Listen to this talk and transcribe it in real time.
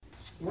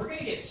we're going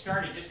to get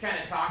started just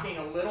kind of talking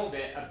a little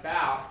bit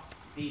about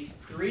these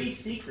 3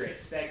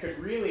 secrets that could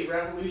really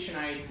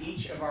revolutionize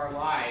each of our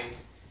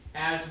lives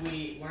as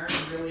we learn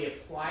to really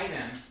apply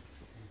them.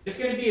 It's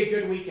going to be a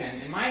good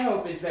weekend, and my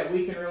hope is that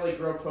we can really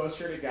grow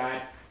closer to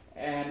God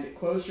and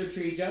closer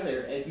to each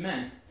other as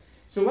men.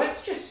 So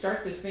let's just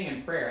start this thing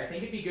in prayer. I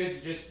think it'd be good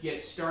to just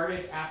get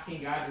started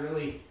asking God to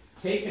really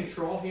take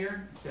control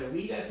here, to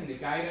lead us and to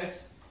guide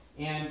us,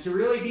 and to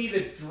really be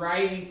the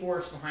driving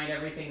force behind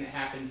everything that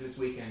happens this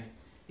weekend.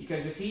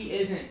 Because if He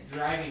isn't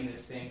driving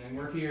this thing, then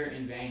we're here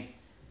in vain.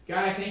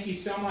 God, I thank You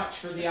so much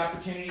for the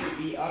opportunity to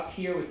be up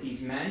here with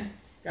these men.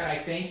 God, I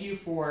thank You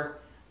for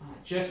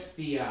just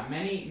the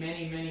many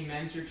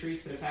men's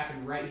retreats that have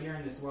happened right here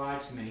in this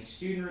lodge, the many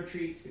student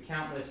retreats, the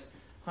countless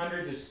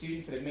hundreds of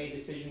students that have made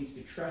decisions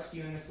to trust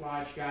You in this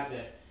lodge. God,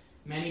 the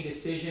many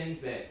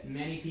decisions that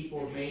many people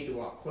have made to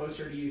walk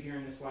closer to You here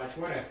in this lodge.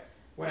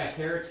 What a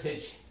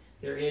heritage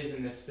there is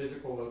in this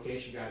physical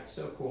location, God. It's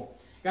so cool.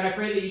 God, I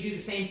pray that You do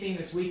the same thing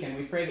this weekend.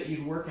 We pray that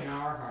You'd work in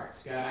our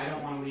hearts. God, I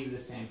don't want to leave the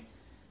same.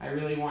 I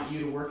really want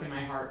You to work in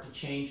my heart, to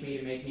change me,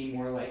 to make me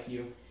more like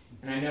You.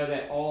 And I know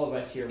that all of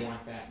us here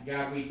want that.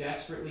 God, we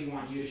desperately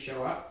want You to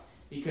show up,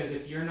 because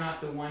if You're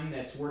not the one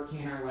that's working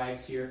in our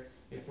lives here,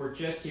 if we're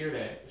just here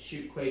to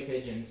shoot clay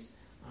pigeons,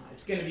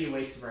 it's going to be a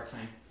waste of our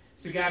time.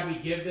 So God, we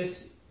give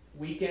this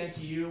weekend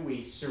to You.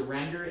 We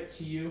surrender it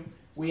to You.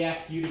 We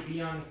ask You to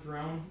be on the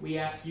throne. We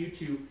ask You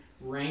to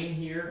reign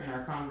here in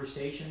our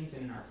conversations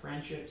and in our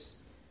friendships.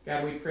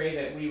 God, we pray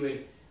that we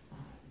would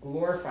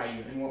glorify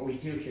You in what we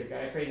do here.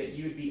 God, I pray that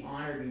You would be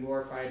honored and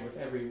glorified with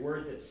every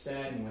word that's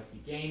said, and with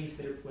the games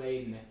that are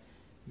played, and the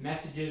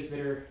messages that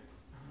are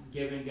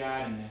given,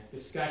 God, and the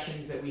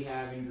discussions that we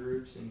have in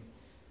groups, and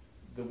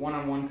the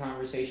one-on-one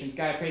conversations.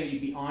 God, I pray that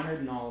You'd be honored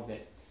in all of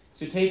it.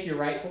 So take Your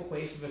rightful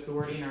place of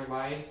authority in our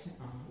lives.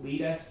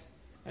 Lead us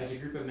as a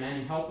group of men,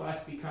 and help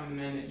us become the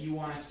men that You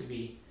want us to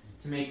be,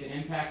 to make the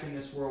impact in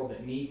this world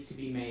that needs to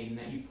be made, and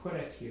that You put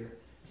us here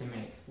to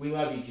make. We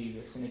love You,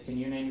 Jesus, and it's in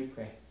Your name we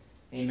pray.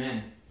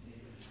 Amen.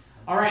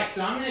 All right,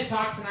 so I'm going to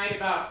talk tonight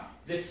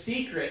about the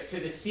secret to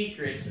the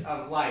secrets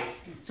of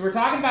life. So we're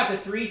talking about the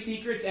 3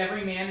 secrets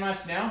every man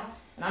must know,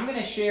 and I'm going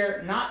to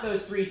share not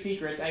those 3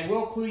 secrets. I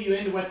will clue you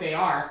into what they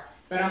are,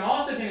 but I'm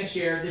also going to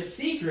share the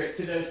secret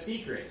to those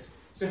secrets.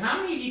 So how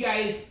many of you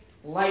guys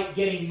like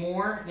getting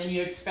more than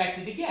you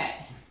expected to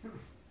get?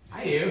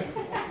 I do.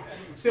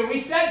 So we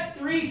said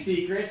 3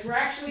 secrets. We're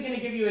actually going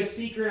to give you a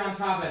secret on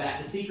top of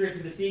that, the secret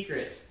to the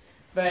secrets.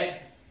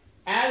 But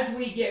as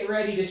we get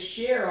ready to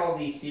share all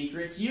these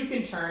secrets, you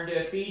can turn to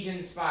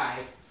Ephesians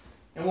 5,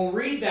 and we'll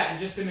read that in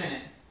just a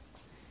minute.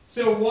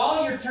 So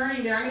while you're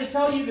turning there, I'm going to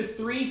tell you the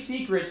 3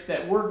 secrets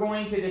that we're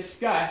going to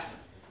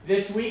discuss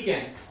this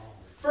weekend.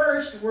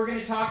 First, we're going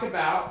to talk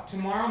about,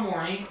 tomorrow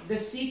morning, the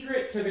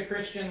secret to the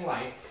Christian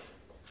life.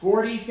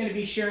 Gordy's going to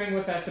be sharing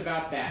with us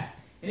about that.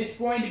 And it's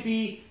going to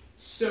be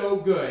so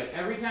good.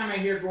 Every time I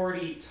hear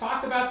Gordy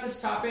talk about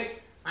this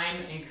topic,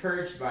 I'm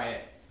encouraged by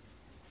it.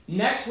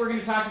 Next, we're going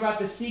to talk about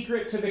the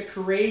secret to the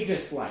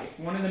courageous life.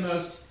 One of the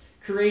most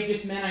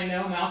courageous men I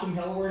know, Malcolm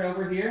Hillward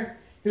over here,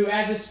 who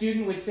as a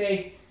student would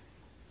say,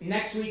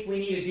 next week we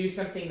need to do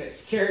something that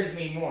scares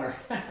me more.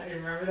 You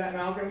remember that,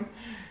 Malcolm?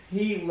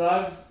 He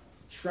loves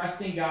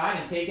trusting God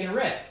and taking a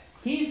risk.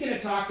 He's going to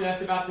talk to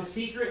us about the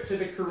secret to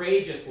the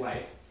courageous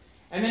life.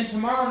 And then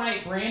tomorrow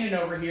night, Brandon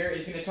over here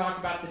is going to talk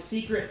about the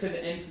secret to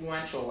the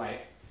influential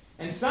life.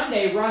 And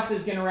Sunday, Russ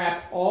is going to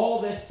wrap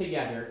all this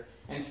together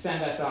and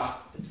send us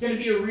off. It's going to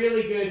be a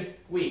really good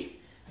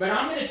week. But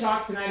I'm going to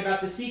talk tonight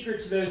about the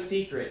secret to those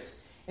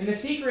secrets. And the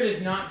secret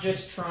is not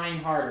just trying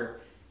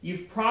harder.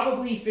 You've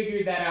probably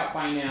figured that out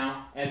by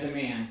now as a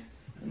man.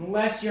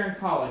 Unless you're in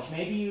college.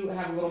 Maybe you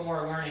have a little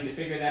more learning to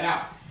figure that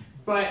out.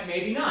 But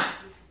maybe not.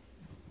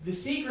 The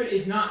secret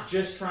is not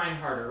just trying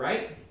harder,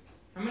 right?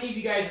 How many of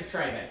you guys have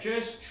tried that?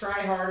 Just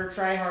try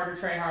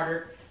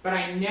harder, but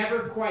I never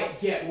quite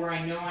get where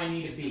I know I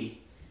need to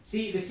be.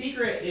 See, the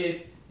secret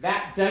is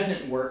that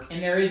doesn't work,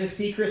 and there is a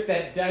secret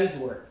that does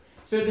work.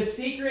 So the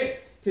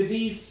secret to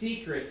these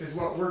secrets is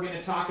what we're going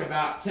to talk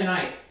about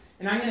tonight.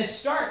 And I'm going to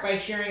start by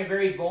sharing a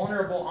very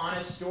vulnerable,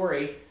 honest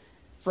story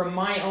from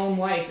my own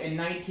life in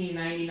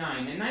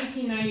 1999. In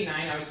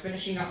 1999, I was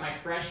finishing up my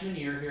freshman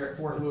year here at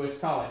Fort Lewis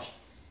College.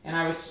 And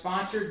I was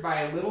sponsored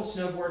by a little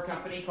snowboard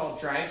company called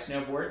Drive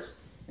Snowboards.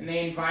 And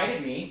they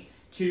invited me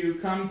to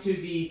come to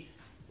the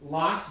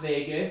Las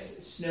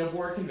Vegas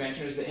Snowboard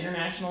Convention. It was the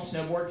International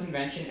Snowboard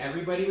Convention.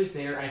 Everybody was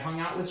there. I hung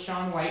out with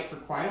Shaun White for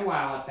quite a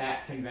while at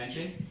that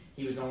convention.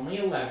 He was only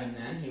 11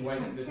 then. He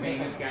wasn't the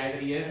famous guy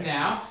that he is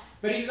now.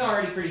 But he was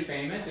already pretty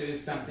famous. It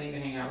was something to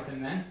hang out with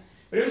him then.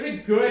 But it was a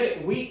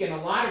good week in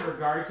a lot of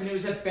regards, and it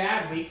was a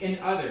bad week in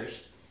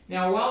others.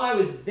 Now, while I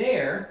was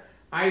there,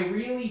 I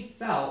really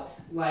felt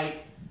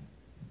like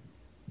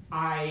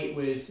I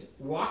was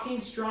walking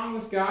strong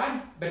with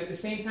God, but at the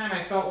same time,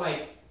 I felt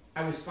like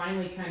I was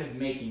finally kind of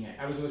making it.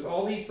 I was with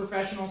all these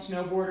professional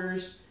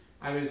snowboarders.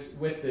 I was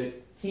with the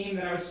team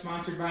that I was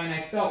sponsored by, and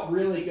I felt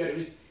really good. It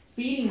was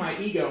feeding my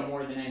ego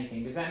more than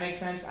anything. Does that make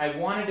sense? I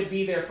wanted to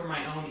be there for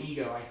my own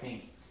ego, I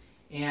think.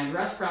 And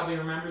Russ probably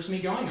remembers me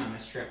going on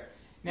this trip.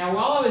 Now,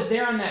 while I was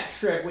there on that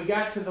trip, we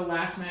got to the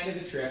last night of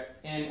the trip,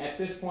 and at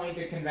this point,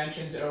 the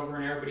convention's over,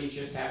 and everybody's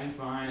just having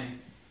fun and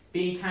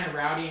being kind of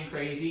rowdy and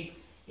crazy.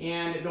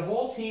 And the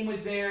whole team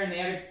was there, and they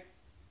had a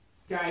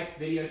guy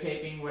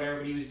videotaping what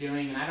everybody was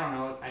doing, and I don't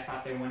know, I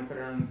thought they wanted to put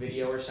it on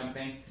video or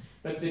something.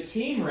 But the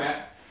team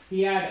rep,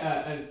 he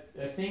had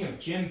a thing of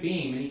Jim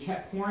Beam, and he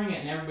kept pouring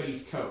it in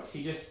everybody's Cokes.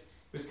 It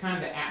was kind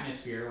of the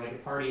atmosphere, like a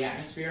party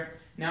atmosphere.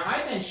 Now,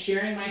 I've been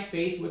sharing my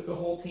faith with the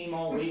whole team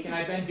all week, and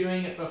I've been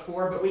doing it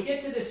before, but we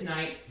get to this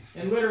night,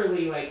 and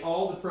literally, like,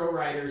 all the pro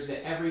riders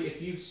that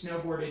if you've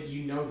snowboarded,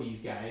 you know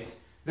these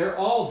guys. They're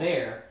all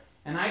there,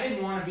 and I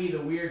didn't want to be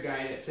the weird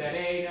guy that said,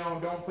 hey, no,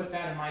 don't put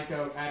that in my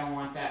Coke, I don't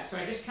want that. So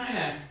I just kind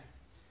of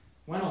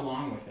went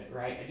along with it,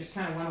 right? I just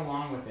kind of went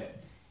along with it.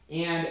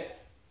 And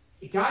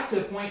it got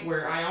to a point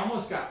where I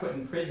almost got put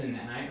in prison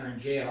that night, or in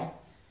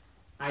jail.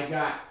 I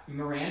got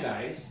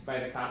Mirandized by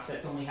the cops.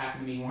 That's only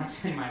happened to me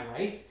once in my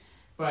life.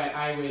 But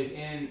I was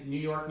in New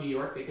York,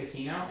 the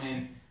casino,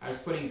 and I was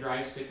putting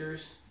drive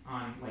stickers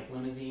on like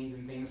limousines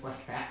and things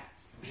like that,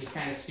 which is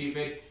kind of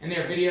stupid. And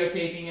they're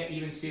videotaping it,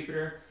 even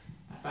stupider.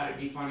 I thought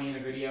it'd be funny in a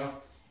video.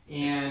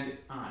 And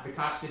the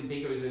cops didn't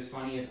think it was as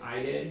funny as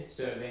I did,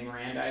 so they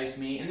Mirandized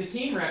me. And the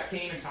team rep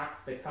came and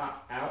talked the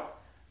cop out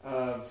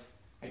of,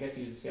 I guess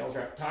he was the sales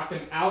rep, talked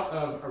him out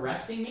of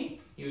arresting me.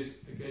 He was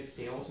a good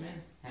salesman,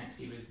 hence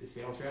he was the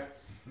sales rep,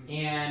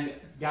 and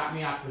got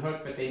me off the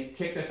hook, but they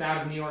kicked us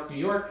out of New York, New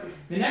York.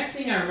 The next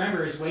thing I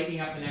remember is waking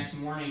up the next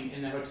morning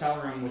in the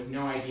hotel room with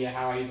no idea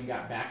how I even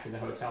got back to the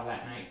hotel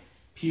that night,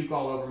 puke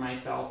all over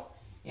myself,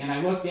 and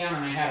I looked down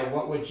and I had a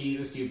What Would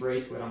Jesus Do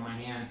bracelet on my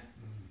hand.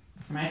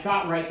 And I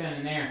thought right then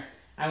and there,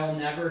 I will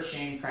never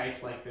shame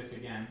Christ like this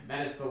again.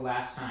 That is the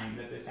last time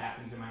that this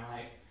happens in my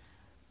life.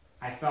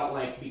 I felt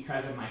like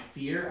because of my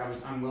fear, I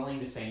was unwilling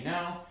to say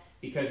no.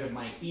 Because of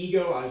my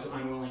ego, I was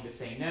unwilling to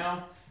say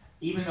no.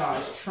 Even though I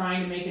was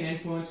trying to make an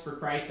influence for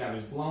Christ, I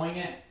was blowing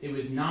it. It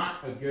was not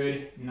a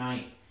good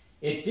night.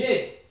 It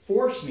did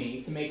force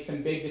me to make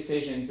some big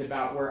decisions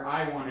about where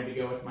I wanted to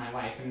go with my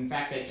life. And in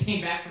fact, I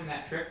came back from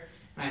that trip,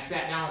 and I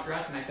sat down with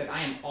Russ, and I said,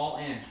 I am all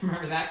in.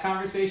 Remember that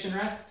conversation,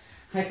 Russ?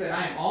 I said,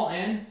 I am all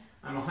in.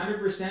 I'm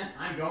 100%.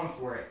 I'm going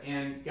for it.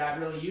 And God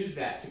really used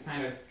that to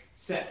kind of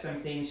set some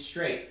things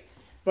straight.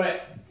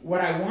 But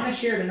what I want to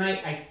share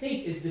tonight, I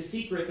think, is the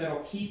secret that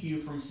will keep you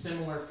from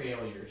similar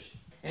failures.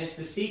 And it's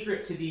the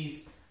secret to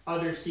these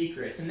other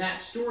secrets. And that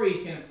story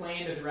is going to play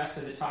into the rest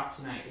of the talk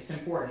tonight. It's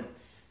important.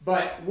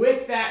 But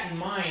with that in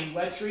mind,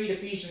 let's read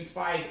Ephesians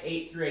 5,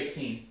 8 through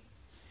 18.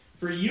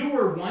 For you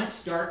were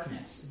once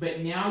darkness,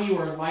 but now you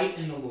are light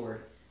in the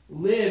Lord.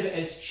 Live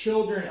as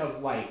children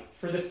of light.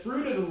 For the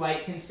fruit of the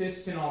light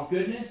consists in all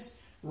goodness,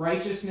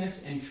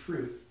 righteousness, and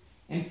truth.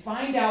 And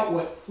find out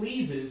what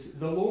pleases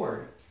the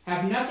Lord.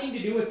 Have nothing to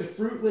do with the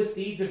fruitless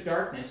deeds of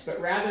darkness,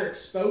 but rather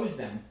expose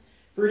them.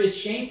 For it is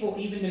shameful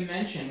even to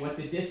mention what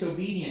the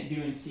disobedient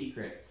do in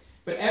secret.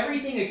 But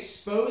everything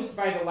exposed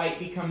by the light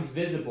becomes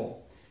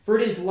visible. For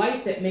it is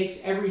light that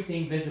makes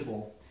everything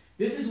visible.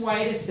 This is why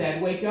it is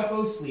said, Wake up,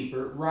 O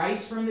sleeper,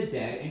 rise from the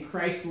dead, and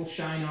Christ will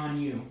shine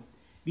on you.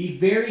 Be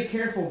very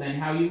careful then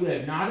how you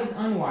live, not as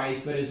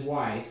unwise, but as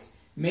wise,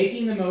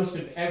 making the most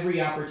of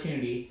every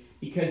opportunity,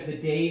 because the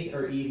days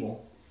are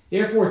evil.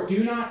 Therefore,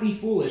 do not be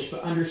foolish,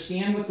 but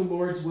understand what the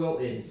Lord's will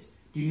is.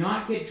 Do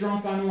not get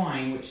drunk on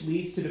wine, which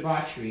leads to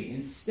debauchery.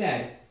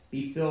 Instead,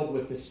 be filled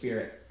with the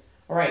Spirit.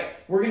 All right,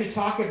 we're going to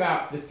talk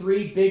about the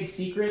 3 big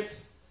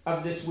secrets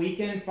of this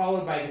weekend,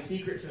 followed by the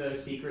secret to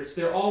those secrets.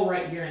 They're all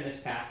right here in this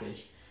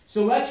passage.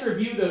 So let's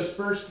review those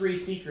first 3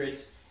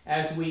 secrets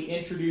as we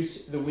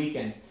introduce the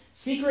weekend.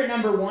 Secret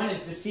number 1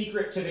 is the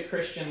secret to the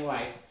Christian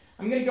life.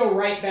 I'm going to go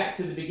right back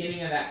to the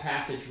beginning of that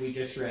passage we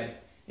just read.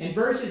 In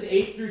verses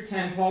 8 through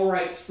 10, Paul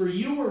writes, For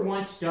you were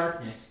once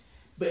darkness,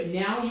 but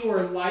now you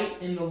are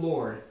light in the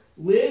Lord.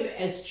 Live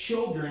as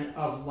children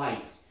of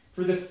light.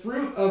 For the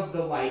fruit of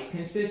the light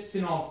consists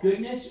in all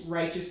goodness,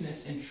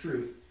 righteousness, and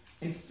truth.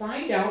 And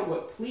find out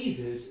what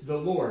pleases the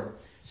Lord.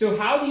 So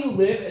how do you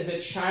live as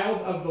a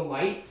child of the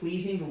light,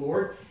 pleasing the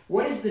Lord?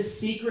 What is the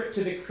secret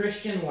to the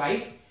Christian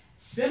life?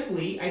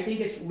 Simply, I think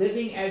it's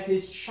living as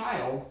his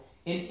child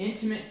in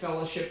intimate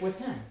fellowship with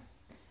him.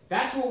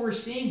 That's what we're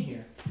seeing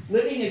here.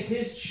 Living as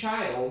his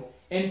child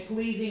and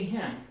pleasing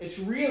him. It's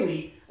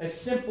really a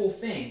simple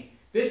thing.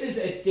 This is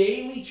a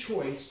daily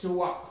choice to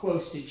walk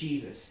close to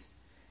Jesus.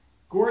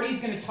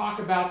 Gordy's going to talk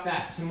about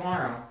that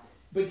tomorrow.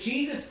 But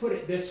Jesus put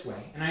it this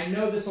way, and I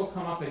know this will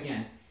come up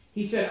again.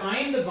 He said, I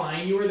am the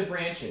vine, you are the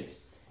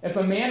branches. If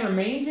a man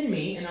remains in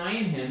me and I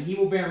in him, he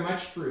will bear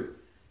much fruit.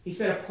 He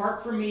said,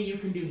 apart from me, you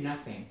can do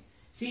nothing.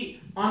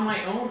 See, on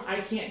my own, I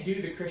can't do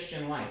the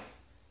Christian life.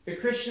 The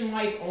Christian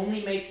life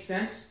only makes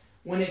sense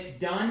when it's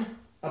done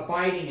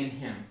abiding in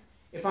him.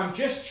 If I'm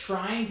just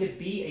trying to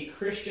be a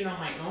Christian on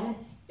my own,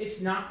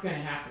 it's not going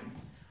to happen.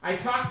 I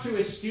talked to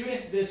a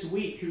student this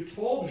week who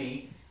told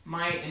me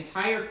my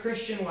entire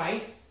Christian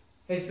life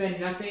has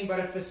been nothing but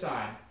a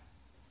facade.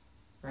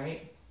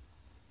 Right?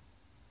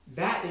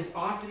 that is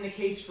often the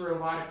case for a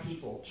lot of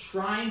people,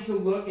 trying to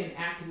look and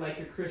act like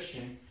a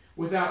Christian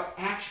without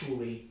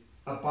actually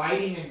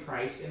abiding in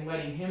Christ and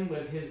letting him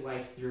live his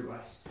life through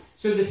us.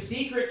 So the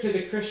secret to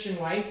the Christian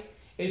life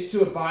is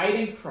to abide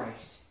in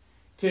Christ,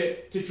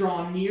 to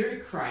draw near to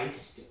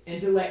Christ,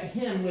 and to let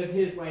him live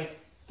his life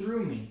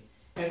through me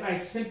as I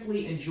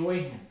simply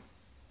enjoy him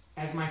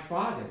as my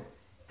Father,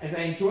 as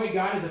I enjoy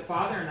God as a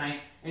Father and I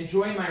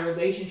enjoy my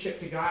relationship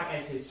to God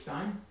as his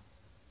Son,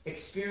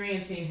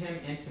 experiencing him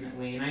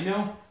intimately. And I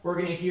know we're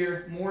going to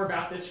hear more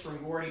about this from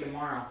Gordy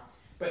tomorrow,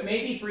 but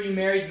maybe for you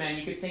married men,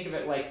 you could think of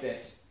it like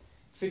this.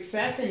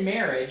 Success in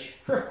marriage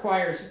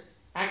requires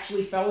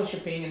actually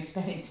fellowshipping and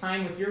spending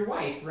time with your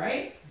wife,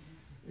 right?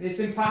 It's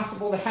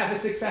impossible to have a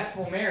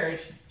successful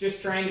marriage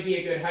just trying to be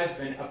a good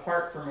husband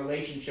apart from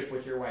relationship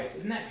with your wife.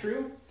 Isn't that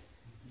true?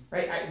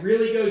 Right? It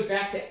really goes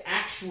back to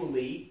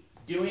actually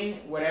doing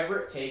whatever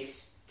it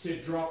takes to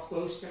draw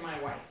close to my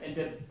wife and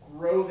to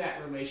grow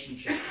that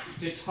relationship,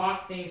 to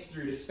talk things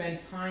through, to spend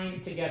time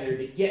together,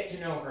 to get to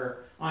know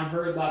her on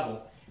her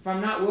level. If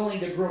I'm not willing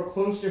to grow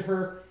close to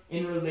her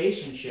in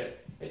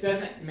relationship, it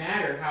doesn't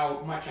matter how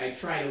much I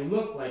try to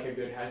look like a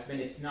good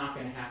husband, it's not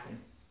going to happen.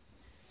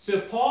 So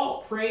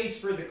Paul prays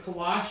for the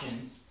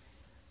Colossians,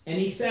 and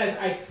he says,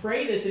 I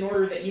pray this in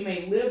order that you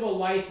may live a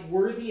life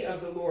worthy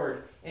of the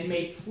Lord and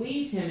may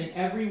please him in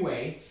every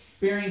way,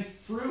 bearing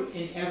fruit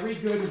in every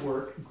good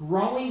work,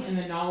 growing in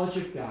the knowledge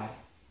of God,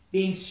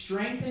 being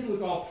strengthened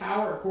with all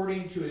power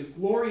according to his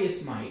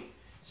glorious might,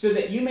 so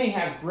that you may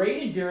have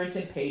great endurance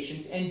and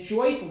patience, and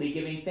joyfully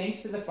giving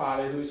thanks to the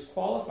Father who has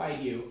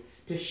qualified you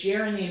to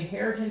share in the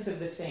inheritance of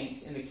the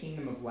saints in the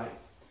kingdom of light.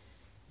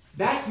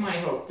 That's my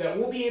hope, that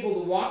we'll be able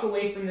to walk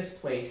away from this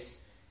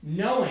place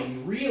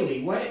knowing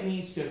really what it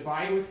means to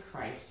abide with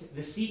Christ,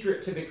 the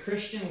secret to the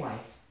Christian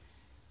life,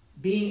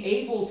 being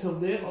able to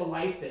live a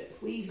life that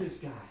pleases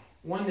God,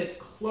 one that's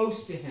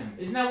close to him.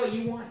 Isn't that what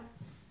you want?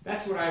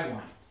 That's what I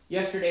want.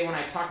 Yesterday when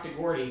I talked to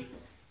Gordy,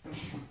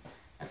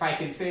 if I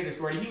can say this,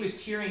 Gordy, he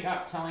was tearing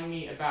up telling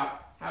me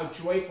about how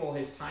joyful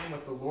his time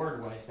with the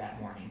Lord was that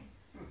morning.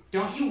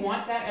 Don't you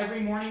want that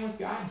every morning with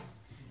God?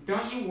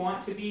 Don't you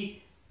want to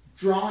be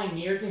drawing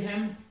near to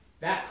him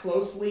that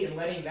closely and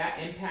letting that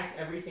impact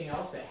everything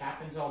else that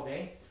happens all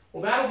day?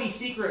 Well, that'll be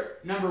secret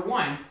number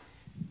one,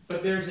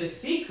 but there's a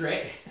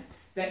secret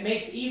that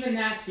makes even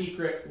that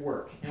secret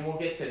work, and we'll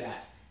get to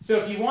that. So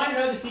if you want to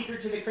know the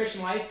secret to the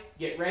Christian life,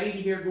 get ready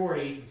to hear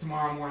Gordy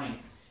tomorrow morning.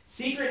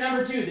 Secret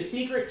number two, the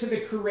secret to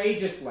the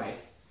courageous life.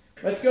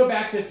 Let's go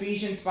back to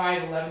Ephesians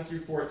 5:11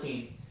 through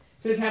 14.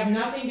 It says, have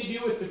nothing to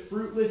do with the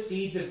fruitless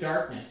deeds of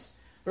darkness,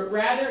 but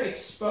rather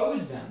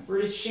expose them. For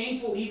it is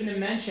shameful even to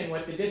mention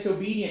what the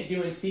disobedient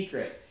do in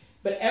secret.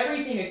 But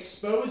everything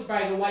exposed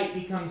by the light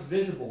becomes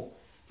visible.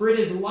 For it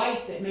is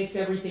light that makes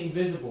everything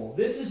visible.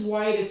 This is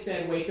why it is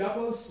said, wake up,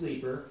 O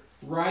sleeper,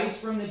 rise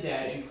from the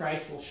dead, and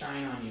Christ will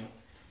shine on you.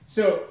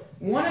 So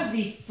one of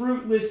the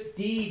fruitless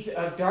deeds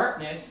of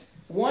darkness,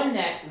 one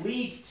that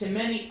leads to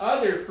many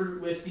other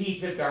fruitless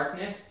deeds of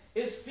darkness,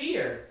 is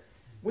fear.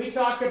 We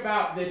talk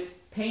about this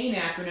PAIN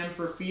acronym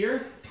for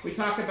fear. We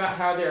talk about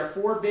how there are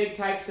 4 big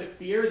types of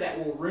fear that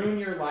will ruin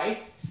your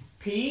life.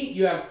 P,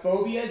 you have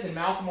phobias, and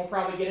Malcolm will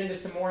probably get into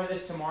some more of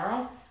this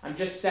tomorrow. I'm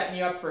just setting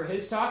you up for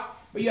his talk.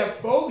 But you have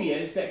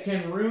phobias that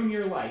can ruin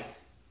your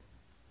life.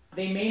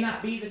 They may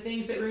not be the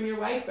things that ruin your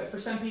life, but for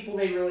some people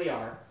they really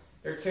are.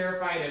 They're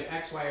terrified of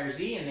X, Y, or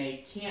Z, and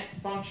they can't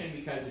function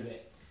because of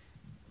it.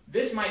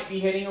 This might be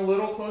hitting a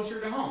little closer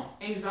to home.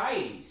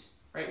 Anxieties,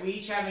 right? We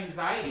each have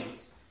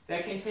anxieties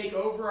that can take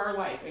over our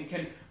life and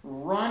can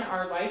run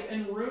our life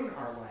and ruin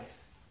our life.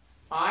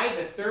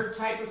 The third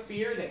type of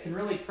fear that can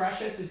really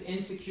crush us is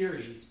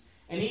insecurities.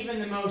 And even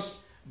the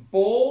most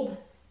bold,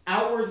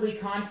 outwardly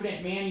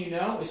confident man you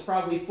know is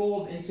probably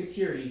full of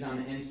insecurities on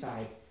the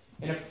inside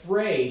and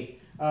afraid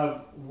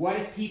of what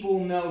if people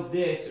know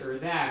this or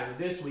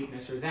this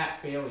weakness or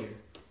that failure,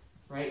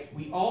 right?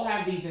 We all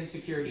have these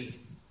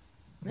insecurities.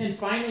 And then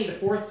finally, the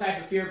fourth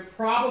type of fear,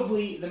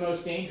 probably the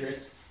most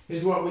dangerous,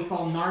 is what we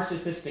call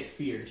narcissistic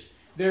fears.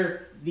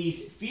 They're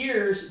these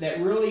fears that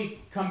really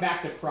come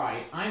back to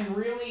pride. I'm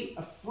really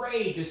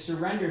afraid to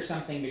surrender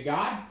something to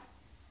God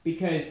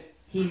because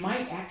he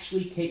might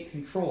actually take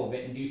control of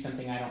it and do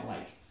something I don't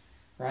like,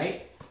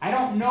 right? I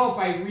don't know if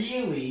I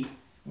really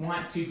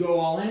want to go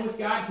all in with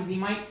God because he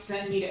might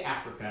send me to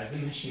Africa as a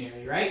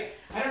missionary, right?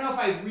 I don't know if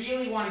I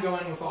really want to go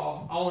in with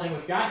all in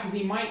with God because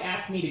he might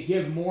ask me to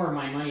give more of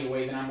my money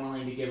away than I'm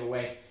willing to give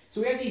away.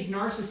 So we have these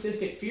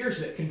narcissistic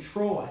fears that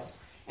control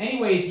us.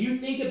 Anyways, you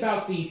think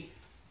about these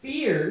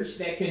fears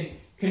that can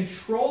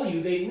control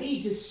you, they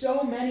lead to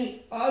so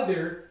many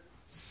other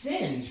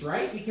sins,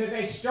 right? Because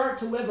I start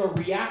to live a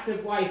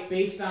reactive life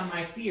based on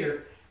my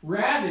fear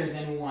rather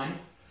than one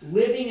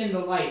living in the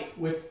light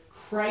with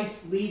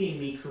Christ leading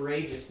me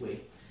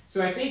courageously.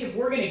 So I think if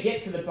we're going to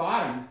get to the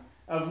bottom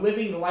of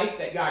living the life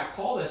that God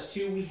called us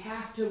to, we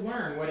have to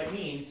learn what it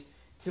means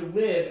to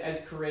live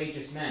as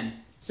courageous men.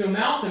 So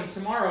Malcolm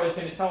tomorrow is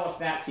going to tell us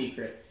that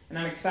secret, and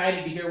I'm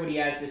excited to hear what he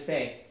has to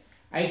say.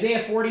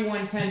 Isaiah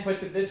 41:10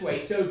 puts it this way,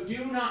 "So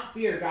do not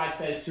fear," God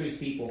says to his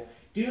people.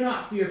 "Do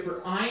not fear,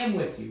 for I am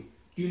with you.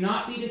 Do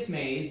not be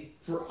dismayed,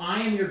 for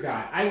I am your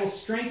God. I will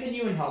strengthen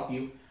you and help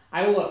you.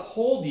 I will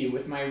uphold you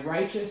with my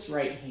righteous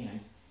right hand."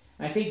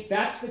 And I think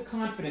that's the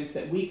confidence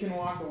that we can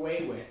walk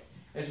away with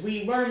as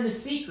we learn the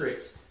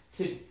secrets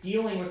to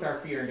dealing with our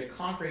fear and to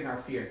conquering our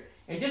fear.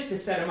 And just to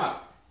set them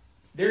up,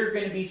 there are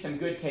going to be some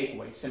good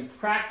takeaways, some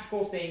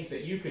practical things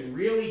that you can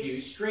really do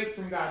straight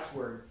from God's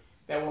Word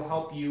that will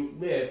help you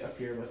live a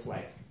fearless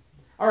life.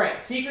 All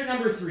right, secret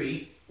number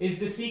 3 is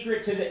the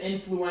secret to the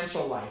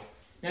influential life.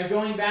 Now,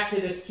 going back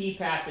to this key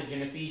passage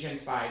in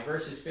Ephesians 5,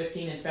 verses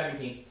 15 and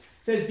 17, it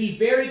says, "Be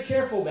very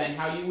careful then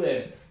how you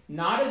live,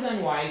 not as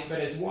unwise, but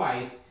as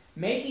wise,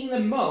 making the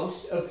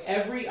most of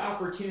every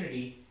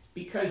opportunity,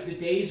 because the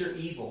days are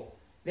evil.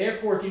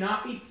 Therefore, do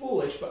not be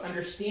foolish, but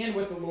understand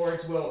what the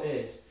Lord's will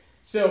is."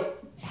 So,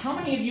 how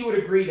many of you would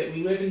agree that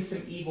we live in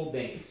some evil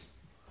days?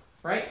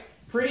 Right?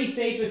 Pretty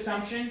safe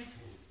assumption.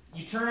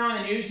 You turn on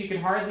the news, you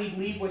can hardly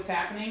believe what's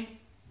happening.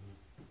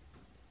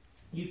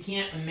 You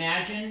can't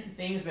imagine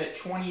things that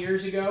 20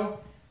 years ago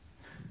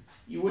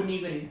you wouldn't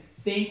even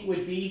think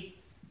would be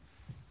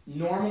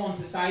normal in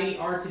society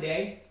are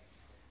today.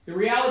 The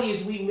reality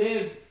is we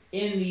live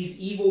in these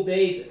evil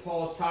days that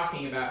Paul is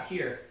talking about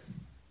here.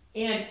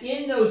 And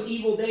in those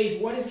evil days,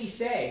 what does he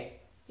say?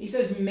 He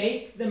says,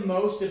 make the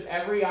most of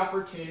every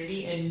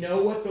opportunity and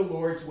know what the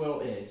Lord's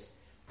will is.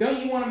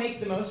 Don't you want to make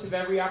the most of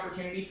every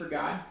opportunity for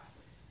God?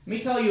 Let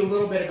me tell you a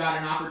little bit about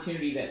an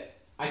opportunity that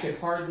I could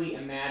hardly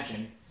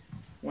imagine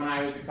when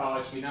I was a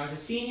college student. I was a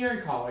senior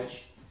in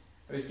college.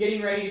 I was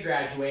getting ready to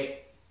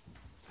graduate.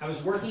 I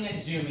was working at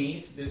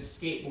Zoomies, this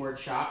skateboard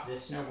shop,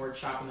 this snowboard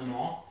shop in the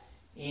mall.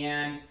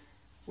 And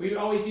we would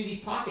always do these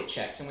pocket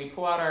checks, and we'd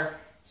pull out our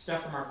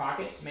stuff from our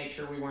pockets to make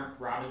sure we weren't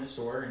robbing the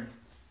store. And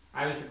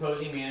I was the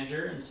closing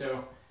manager, and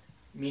so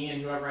me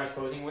and whoever I was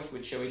closing with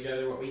would show each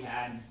other what we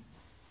had.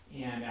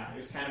 And it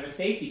was kind of a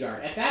safety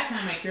guard. At that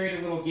time, I carried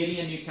a little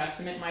Gideon New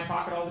Testament in my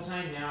pocket all the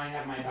time. Now I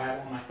have my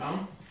Bible on my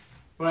phone.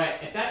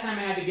 But at that time,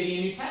 I had the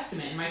Gideon New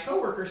Testament. And my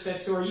coworker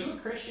said, "So are you a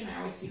Christian? I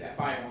always see that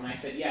Bible." And I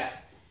said,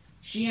 "Yes."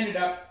 She ended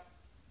up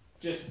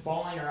just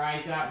bawling her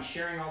eyes out and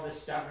sharing all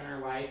this stuff in her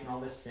life and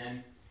all this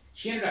sin.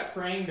 She ended up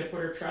praying to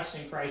put her trust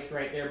in Christ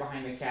right there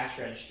behind the cash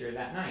register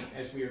that night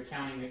as we were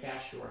counting the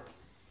cash drawer.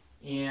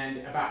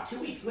 And about 2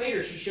 weeks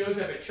later, she shows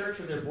up at church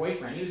with her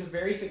boyfriend. He was a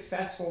very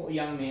successful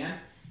young man.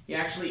 He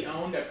actually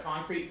owned a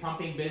concrete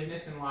pumping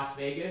business in Las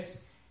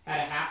Vegas, had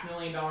a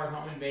 $500,000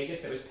 home in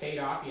Vegas that was paid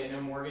off. He had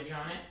no mortgage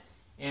on it.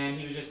 And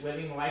he was just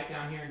living the life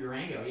down here in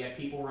Durango. He had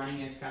people running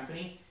his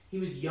company. He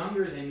was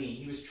younger than me.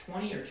 He was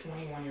 20 or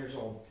 21 years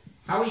old.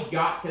 How he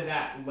got to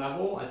that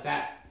level at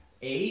that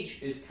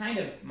age is kind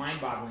of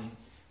mind-boggling.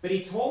 But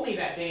he told me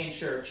that day in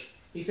church,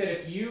 he said,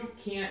 "If you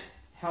can't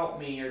help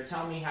me or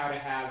tell me how to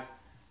have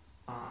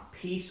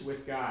peace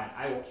with God,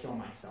 I will kill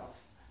myself."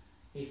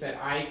 He said,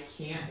 "I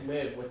can't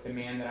live with the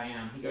man that I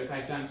am." He goes,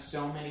 "I've done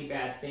so many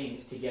bad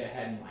things to get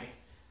ahead in life.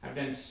 I've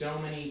done so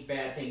many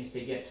bad things to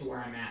get to where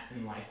I'm at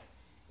in life.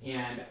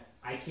 And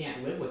I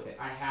can't live with it.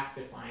 I have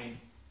to find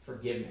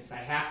forgiveness. I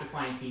have to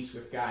find peace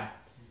with God."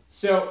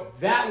 So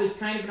that was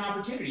kind of an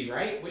opportunity,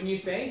 right? Wouldn't you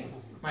say?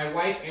 My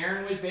wife,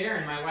 Erin, was there,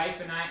 and my wife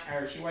and I,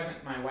 or she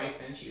wasn't my wife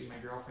then, she was my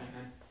girlfriend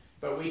then,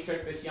 but we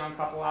took this young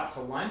couple out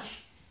to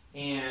lunch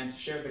and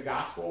shared the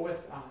gospel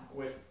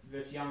with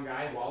this young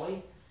guy,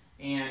 Wally,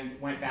 and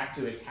went back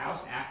to his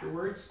house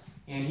afterwards,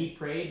 and he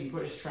prayed and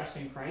put his trust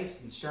in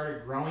Christ and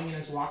started growing in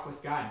his walk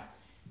with God.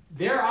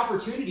 There are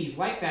opportunities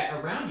like that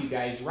around you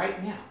guys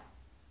right now.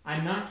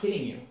 I'm not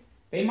kidding you.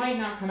 They might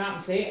not come out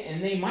and say it,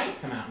 and they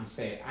might come out and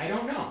say it. I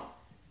don't know.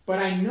 But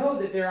I know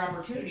that there are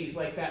opportunities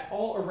like that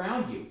all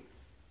around you.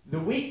 The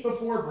week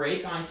before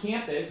break on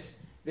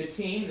campus, the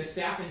team, the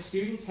staff and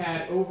students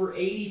had over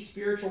 80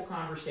 spiritual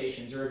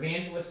conversations or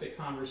evangelistic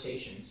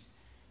conversations.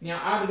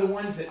 Now, out of the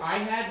ones that I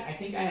had, I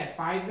think I had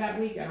 5 that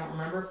week. I don't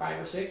remember, 5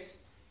 or 6.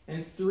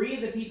 And 3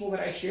 of the people that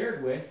I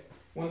shared with,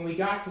 when we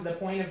got to the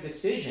point of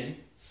decision,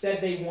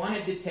 said they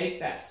wanted to take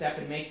that step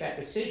and make that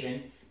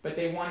decision, but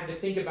they wanted to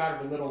think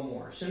about it a little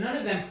more. So none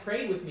of them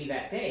prayed with me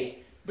that day,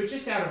 but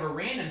just out of a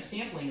random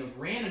sampling of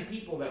random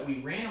people that we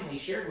randomly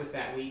shared with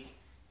that week,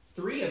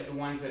 3 of the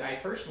ones that I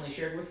personally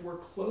shared with were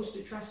close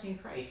to trusting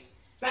Christ.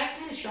 Is that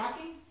kind of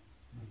shocking?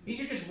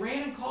 These are just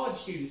random college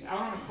students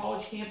out on a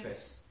college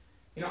campus.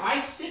 You know, I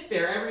sit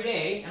there every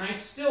day, and I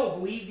still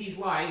believe these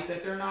lies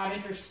that they're not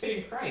interested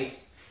in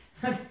Christ.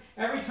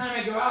 Every time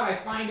I go out, I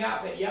find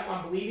out that, yep,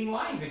 I'm believing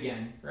lies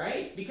again,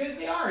 right? Because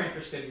they are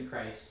interested in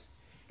Christ.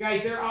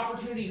 Guys, there are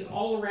opportunities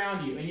all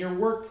around you, in your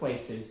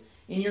workplaces,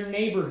 in your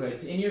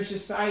neighborhoods, in your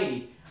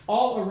society.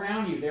 All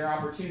around you, there are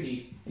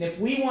opportunities. And if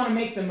we want to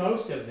make the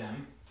most of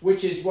them,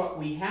 which is what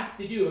we have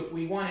to do if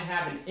we want to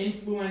have an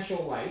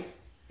influential life,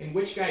 and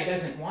which guy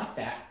doesn't want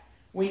that,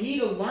 we need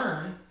to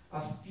learn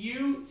a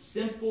few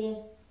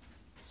simple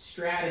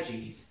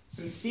strategies,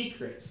 some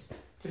secrets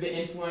to the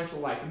influential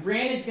life. And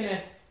Brandon's going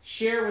to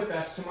share with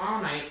us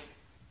tomorrow night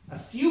a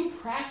few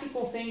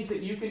practical things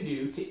that you can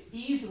do to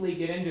easily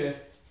get into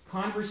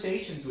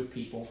conversations with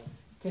people,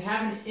 to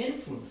have an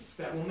influence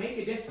that will make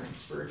a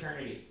difference for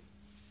eternity.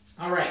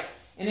 All right,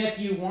 and if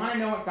you want to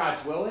know what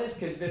God's will is,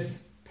 because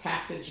this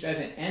passage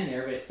doesn't end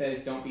there, but it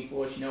says, don't be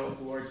foolish, know what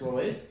the Lord's will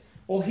is.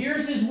 Well,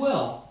 here's his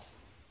will.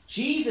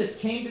 Jesus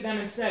came to them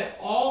and said,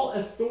 all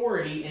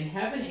authority in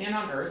heaven and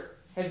on earth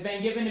has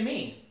been given to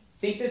me.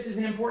 Think this is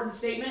an important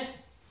statement?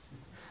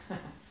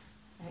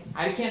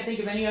 I can't think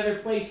of any other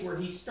place where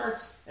he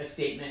starts a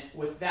statement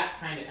with that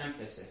kind of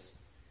emphasis.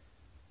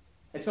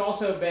 It's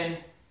also been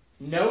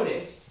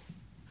noticed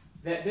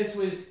that this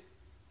was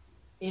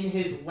in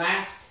his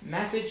last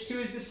message to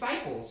his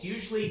disciples.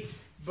 Usually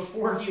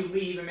before you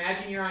leave,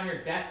 imagine you're on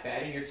your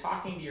deathbed and you're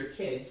talking to your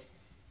kids.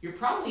 You're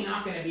probably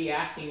not going to be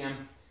asking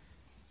them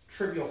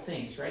trivial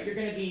things, right? You're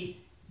going to be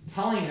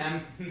telling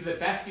them the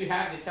best you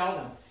have to tell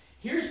them.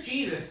 Here's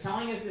Jesus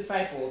telling his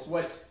disciples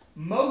what's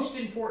most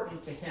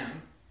important to him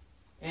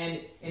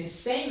and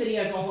saying that he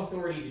has all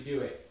authority to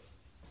do it.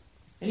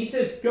 And he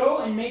says, go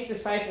and make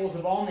disciples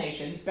of all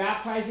nations,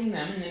 baptizing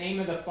them in the name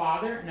of the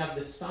Father and of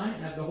the Son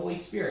and of the Holy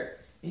Spirit,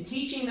 and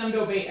teaching them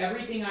to obey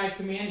everything I have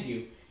commanded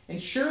you.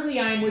 And surely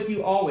I am with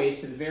you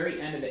always to the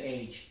very end of the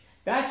age.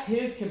 That's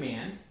his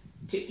command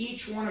to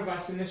each one of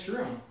us in this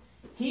room.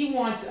 He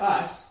wants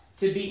us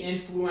to be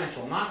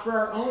influential, not for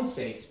our own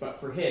sakes, but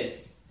for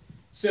his.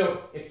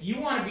 So if you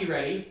want to be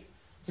ready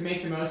to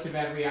make the most of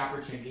every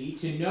opportunity,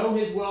 to know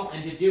his will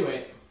and to do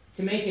it,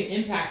 to make an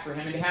impact for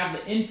him and to have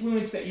the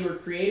influence that you were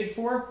created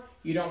for,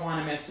 you don't want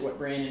to miss what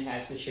Brandon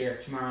has to share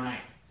tomorrow night.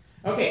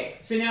 Okay,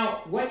 so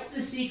now what's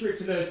the secret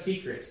to those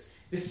secrets?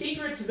 The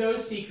secret to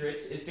those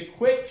secrets is to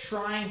quit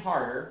trying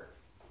harder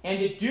and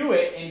to do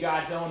it in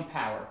God's own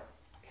power.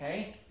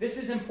 Okay? This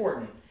is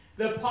important.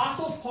 The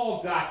Apostle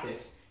Paul got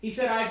this. He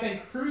said, I've been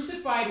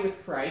crucified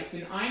with Christ,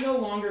 and I no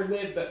longer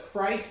live, but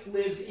Christ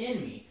lives in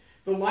me.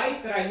 The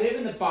life that I live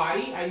in the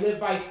body, I live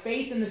by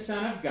faith in the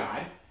Son of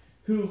God,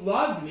 who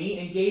loved me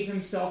and gave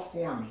himself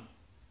for me.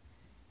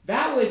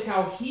 That was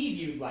how he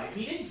viewed life.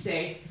 He didn't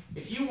say,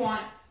 if you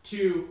want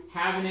to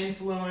have an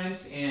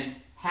influence and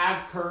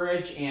have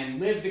courage and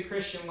live the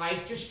Christian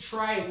life, just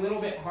try a little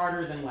bit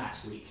harder than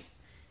last week.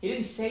 He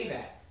didn't say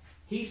that.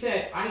 He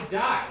said, I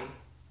died.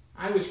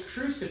 I was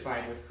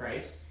crucified with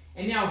Christ,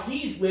 and now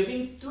he's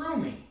living through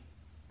me.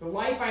 The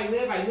life I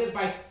live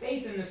by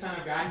faith in the Son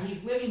of God, and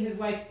he's living his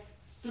life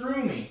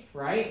through me,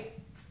 right?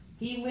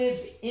 He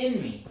lives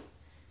in me.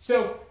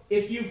 So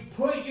if you've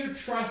put your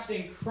trust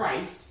in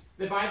Christ,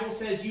 the Bible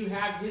says you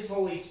have his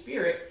Holy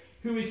Spirit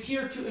who is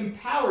here to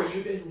empower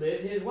you to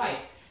live his life,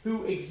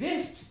 who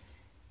exists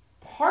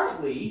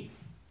partly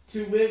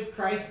to live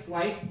Christ's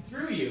life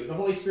through you. The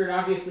Holy Spirit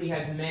obviously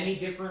has many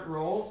different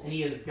roles, and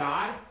he is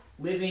God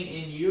living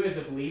in you as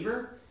a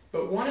believer.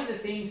 But one of the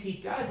things he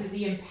does is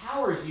he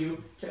empowers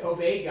you to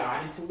obey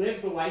God and to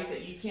live the life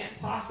that you can't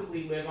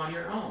possibly live on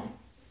your own.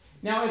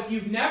 Now, if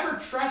you've never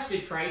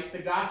trusted Christ, the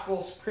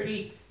gospel's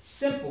pretty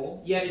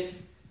simple, yet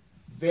it's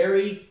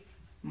very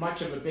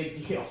much of a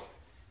big deal.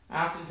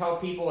 I often tell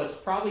people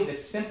it's probably the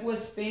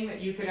simplest thing that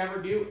you could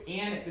ever do,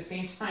 and at the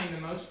same time, the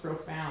most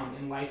profound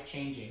and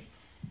life-changing.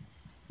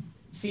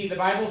 See, the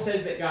Bible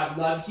says that God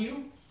loves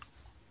you,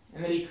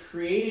 and that he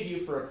created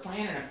you for a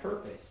plan and a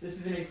purpose. This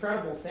is an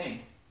incredible thing.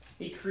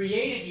 He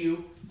created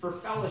you for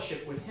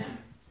fellowship with him.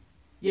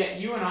 Yet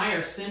you and I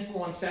are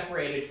sinful and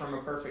separated from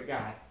a perfect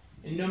God.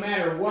 And no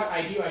matter what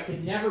I do, I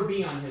could never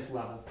be on his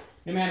level.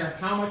 No matter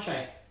how much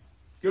I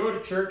go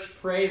to church,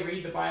 pray,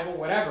 read the Bible,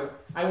 whatever,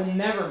 I will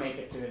never make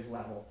it to his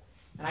level.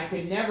 And I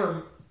could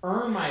never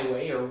earn my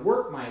way or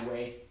work my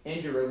way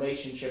into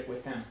relationship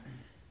with him.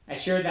 I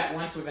shared that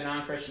once with a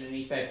non-Christian, and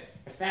he said,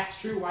 if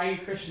that's true, why are you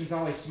Christians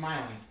always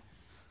smiling?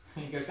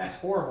 And he goes, that's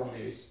horrible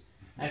news.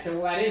 And I said,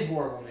 well, that is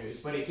horrible news,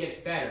 but it gets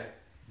better.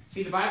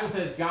 See, the Bible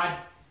says God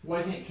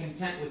wasn't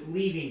content with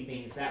leaving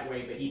things that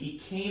way, but he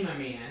became a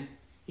man.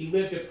 He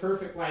lived a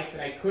perfect life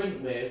that I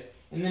couldn't live,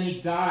 and then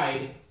he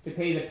died to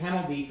pay the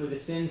penalty for the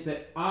sins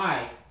that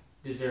I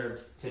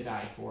deserved to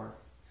die for,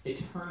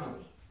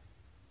 eternally.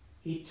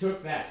 He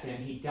took that sin.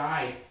 He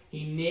died.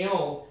 He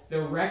nailed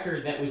the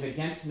record that was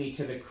against me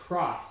to the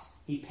cross.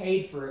 He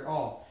paid for it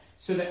all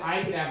so that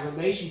I could have a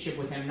relationship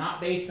with him,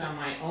 not based on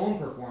my own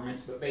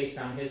performance, but based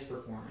on his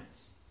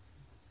performance.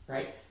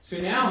 Right?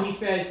 So now he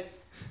says,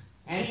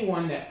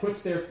 anyone that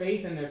puts their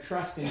faith and their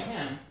trust in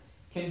him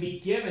can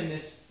be given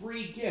this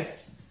free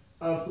gift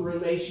of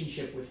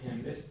relationship with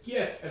him, this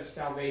gift of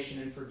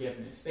salvation and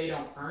forgiveness. They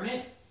don't earn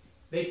it.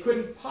 They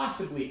couldn't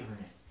possibly earn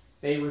it.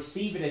 They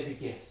receive it as a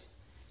gift.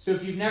 So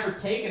if you've never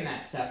taken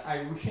that step, I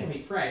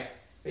really pray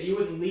that you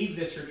wouldn't leave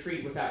this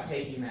retreat without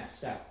taking that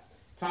step.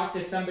 Talk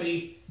to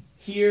somebody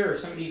here or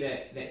somebody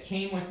that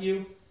came with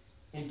you,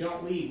 and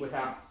don't leave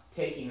without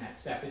taking that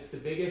step. It's the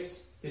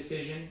biggest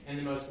decision and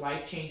the most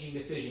life-changing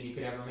decision you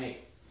could ever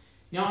make.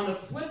 Now, on the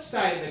flip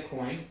side of the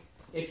coin,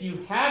 if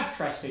you have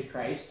trusted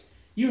Christ,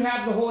 you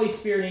have the Holy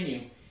Spirit in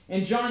you.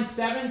 In John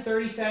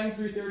 7:37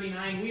 through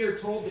 39, we are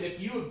told that if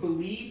you have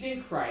believed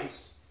in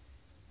Christ,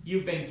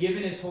 you've been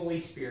given his Holy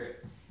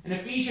Spirit. In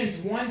Ephesians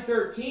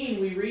 1:13,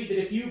 we read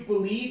that if you've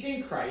believed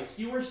in Christ,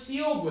 you were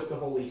sealed with the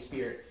Holy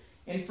Spirit.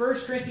 In 1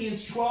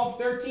 Corinthians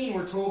 12:13,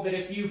 we're told that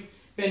if you've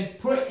been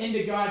put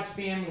into God's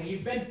family,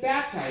 you've been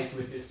baptized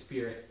with His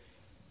Spirit.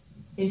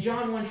 In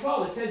John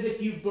 1:12, it says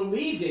if you've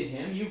believed in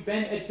Him, you've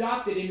been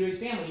adopted into His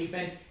family. You've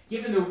been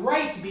given the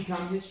right to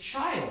become His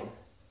child.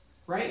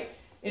 Right?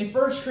 In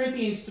 1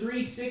 Corinthians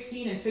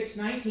 3:16 and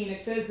 6:19,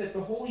 it says that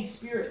the Holy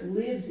Spirit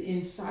lives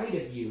inside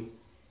of you,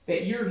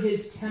 that you're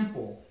His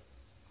temple.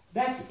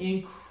 That's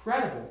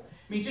incredible.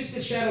 I mean, just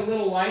to shed a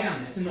little light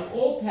on this, in the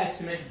Old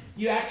Testament,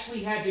 you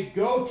actually had to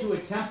go to a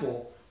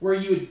temple where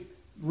you would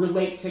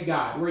relate to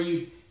God, where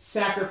you'd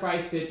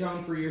sacrifice to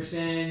atone for your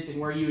sins,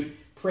 and where you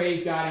would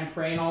praise God and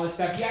pray and all this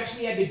stuff. You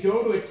actually had to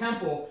go to a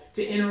temple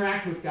to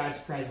interact with God's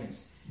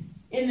presence.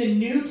 In the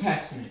New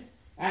Testament,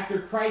 after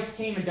Christ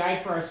came and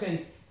died for our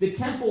sins, the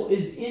temple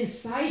is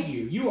inside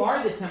you. You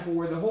are the temple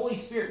where the Holy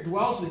Spirit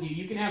dwells with you.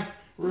 You can have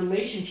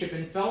relationship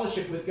and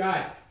fellowship with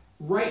God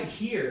right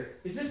here.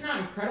 Is this not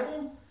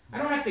incredible? I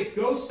don't have to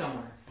go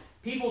somewhere.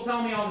 People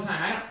tell me all the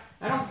time,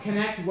 I don't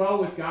connect well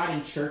with God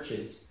in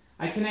churches.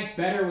 I connect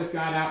better with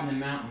God out in the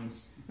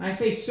mountains. And I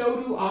say,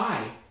 so do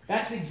I.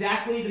 That's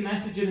exactly the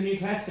message of the New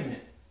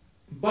Testament.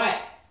 But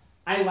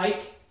I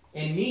like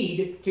and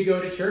need to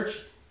go to church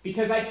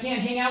because I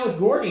can't hang out with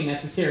Gordy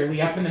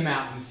necessarily up in the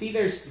mountains. See,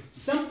 there's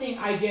something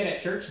I get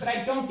at church that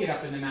I don't get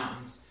up in the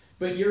mountains.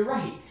 But you're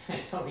right, I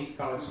tell these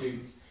college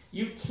students.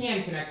 You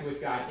can connect with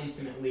God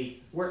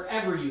intimately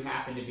wherever you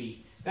happen to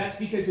be. That's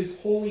because His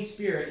Holy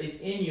Spirit is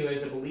in you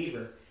as a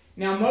believer.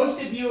 Now, most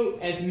of you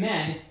as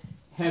men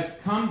have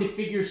come to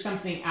figure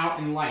something out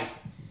in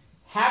life.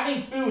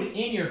 Having food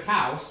in your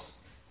house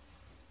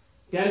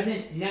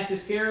doesn't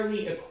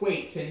necessarily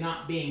equate to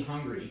not being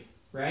hungry,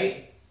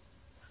 right?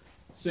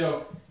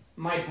 So,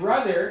 my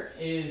brother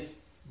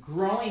is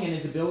growing in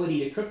his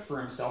ability to cook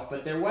for himself,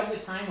 but there was a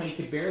time when he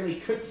could barely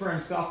cook for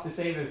himself to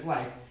save his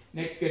life.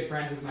 Nick's good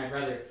friends with my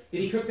brother.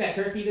 Did he cook that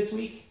turkey this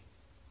week?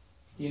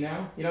 Do you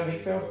know? You don't think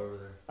so?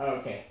 Oh,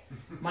 okay.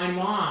 My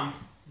mom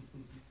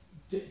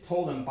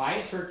told him, buy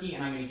a turkey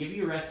and I'm going to give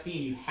you a recipe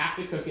and you have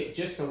to cook it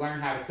just to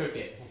learn how to cook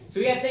it. So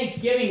he had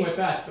Thanksgiving with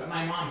us, but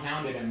my mom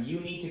hounded him. You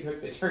need to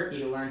cook the turkey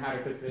to learn how to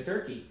cook the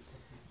turkey.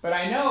 But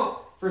I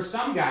know for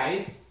some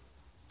guys,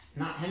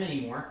 not him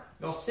anymore,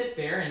 they'll sit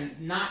there and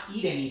not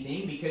eat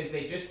anything because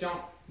they just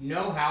don't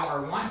know how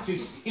or want to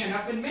stand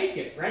up and make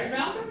it. Right,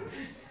 Malcolm?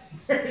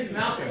 There's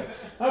Malcolm.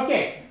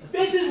 Okay,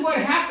 this is what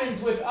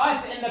happens with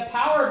us and the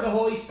power of the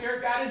Holy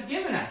Spirit God has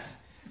given us.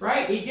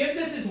 Right? He gives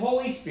us His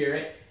Holy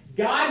Spirit,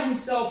 God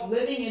Himself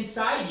living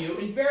inside you,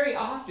 and very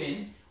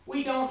often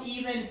we don't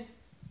even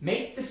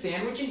make the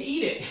sandwich and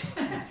eat it.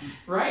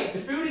 Right? The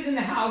food is in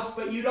the house,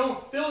 but you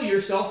don't fill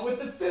yourself with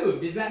the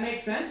food. Does that make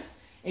sense?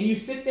 And you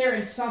sit there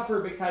and suffer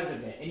because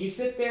of it. And you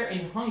sit there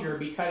and hunger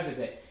because of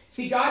it.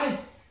 See, God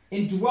has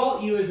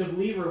indwelt you as a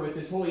believer with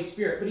His Holy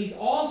Spirit, but He's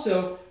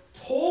also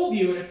told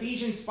you in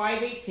Ephesians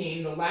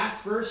 5:18, the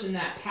last verse in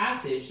that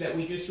passage that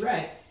we just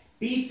read,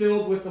 be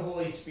filled with the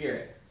Holy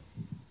Spirit.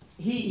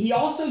 He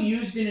also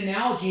used an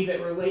analogy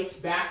that relates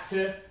back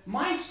to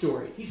my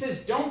story. He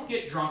says, don't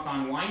get drunk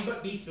on wine,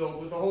 but be filled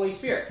with the Holy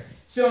Spirit.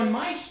 So in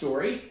my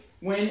story,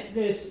 when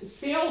this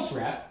sales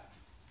rep,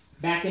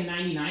 back in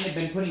 '99, had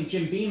been putting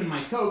Jim Beam in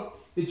my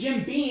Coke, the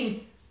Jim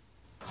Beam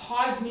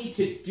caused me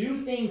to do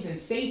things and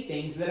say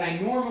things that I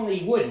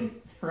normally wouldn't,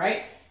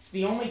 right? It's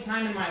the only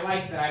time in my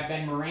life that I've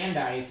been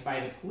Mirandized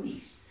by the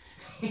police.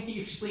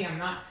 Usually I'm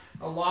not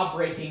a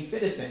law-breaking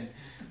citizen.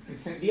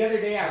 The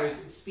other day I was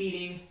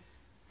speeding.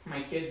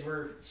 My kids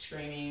were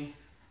screaming.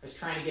 I was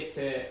trying to get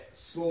to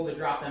school to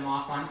drop them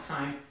off on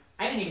time.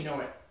 I didn't even know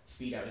what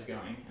speed I was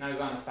going, and I was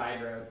on a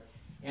side road.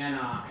 And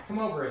I come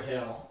over a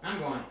hill, and I'm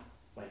going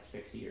like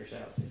 60 or so,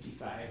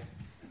 55.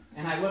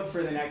 And I look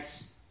for the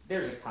next,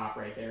 there's a cop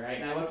right there, right?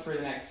 And I look for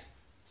the next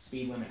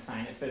speed limit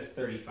sign. It says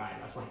 35.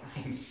 I was like, I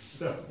am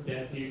so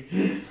dead,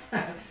 dude.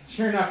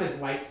 Sure enough, his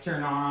lights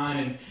turn on,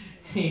 and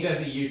he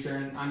does a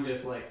U-turn. I'm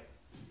just like,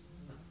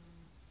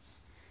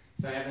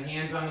 so I have the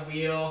hands on the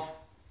wheel.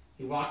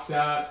 He walks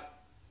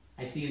up.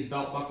 I see his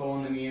belt buckle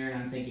in the mirror,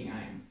 and I'm thinking,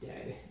 I am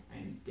dead.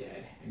 I'm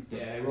dead. I'm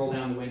dead. I roll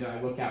down the window.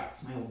 I look out.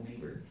 It's my old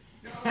neighbor.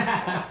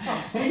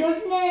 And he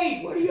goes,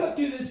 Nate, what are you up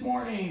to this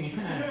morning?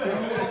 Going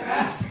a little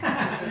fast.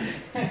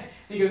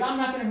 He goes, I'm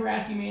not going to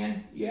harass you,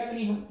 man. Do you have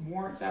any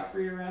warrants out for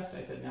your arrest?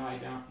 I said, no, I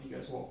don't. He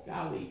goes, well,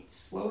 golly,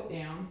 slow it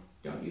down.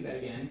 Don't do that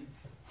again.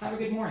 Have a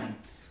good morning.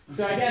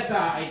 So I guess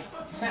I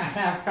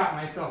have caught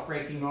myself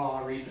breaking the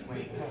law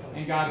recently,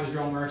 and God was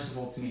real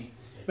merciful to me.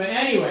 But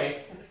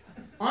anyway,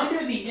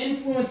 under the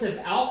influence of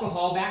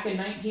alcohol back in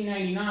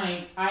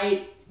 1999,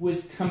 I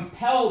was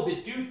compelled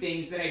to do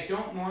things that I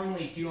don't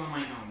normally do on my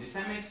own. Does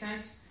that make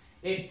sense?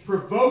 It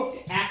provoked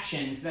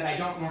actions that I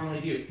don't normally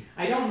do.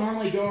 I don't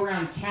normally go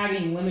around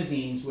tagging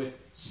limousines with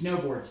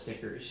snowboard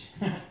stickers.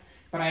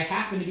 But I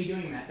happened to be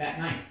doing that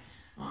night.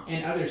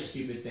 And other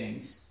stupid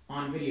things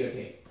on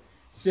videotape.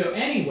 So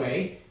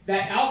anyway,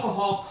 that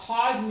alcohol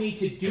caused me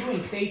to do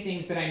and say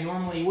things that I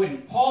normally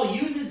wouldn't. Paul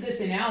uses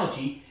this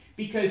analogy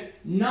because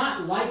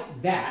not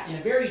like that, in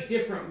a very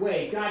different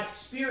way, God's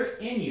Spirit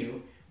in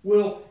you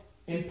will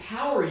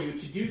empower you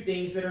to do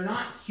things that are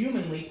not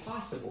humanly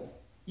possible.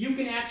 You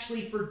can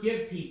actually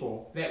forgive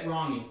people that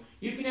wrong you.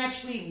 You can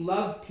actually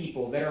love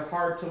people that are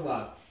hard to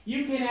love.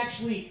 You can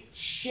actually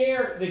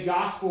share the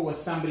gospel with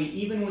somebody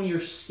even when you're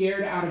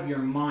scared out of your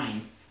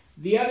mind.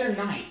 The other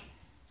night,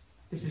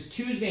 this is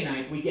Tuesday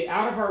night, we get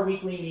out of our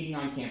weekly meeting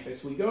on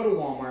campus. We go to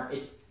Walmart.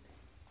 It's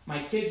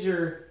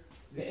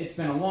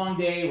been a long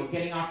day. We're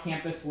getting off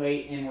campus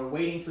late, and we're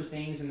waiting for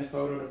things in the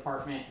photo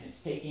department, and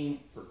it's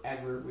taking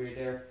forever. We're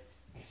there,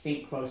 I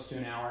think, close to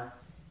an hour.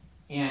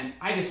 And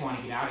I just want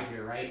to get out of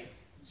here, right?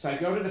 So I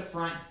go to the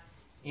front,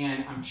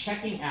 and I'm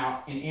checking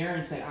out, and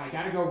Erin said, I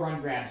got to go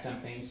run grab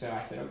something. So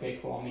I said, okay,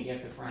 cool, I'll meet you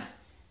at the front.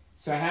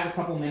 So I have a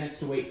couple minutes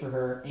to wait for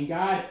her, and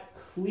God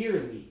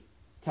clearly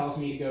tells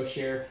me to go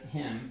share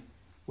him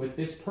with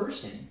this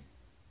person.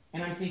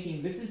 And I'm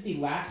thinking, this is the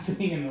last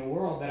thing in the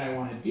world that I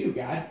want to do,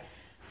 God.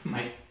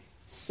 My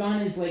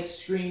son is like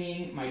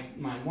screaming.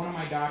 One of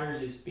my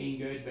daughters is being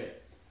good,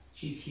 but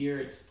she's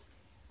here.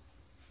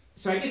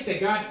 So I just said,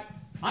 God,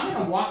 I'm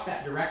going to walk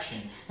that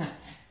direction.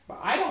 But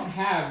I don't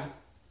have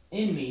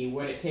in me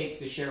what it takes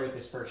to share with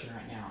this person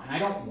right now, and I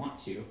don't want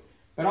to.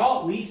 But I'll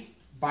at least,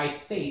 by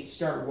faith,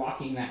 start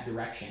walking that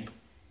direction.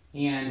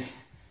 And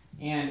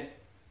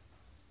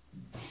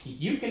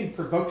you can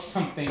provoke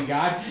something,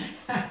 God.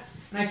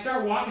 And I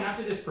start walking up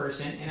to this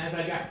person, and as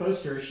I got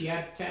close to her, she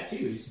had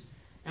tattoos.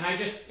 And I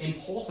just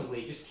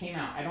impulsively just came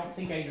out. I don't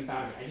think I even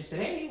thought of it. I just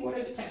said, hey, what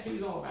are the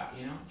tattoos all about?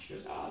 You know? She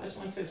goes, oh, this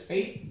one says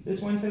faith.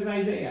 This one says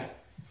Isaiah.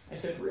 I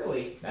said,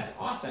 really? That's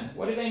awesome.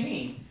 What do they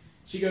mean?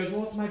 She goes,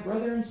 well, it's my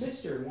brother and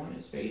sister. One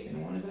is faith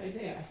and one is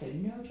Isaiah. I said,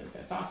 no joke,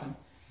 that's awesome.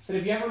 I said,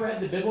 have you ever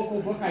read the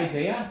biblical book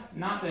Isaiah?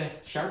 Not the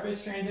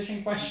sharpest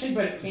transition question,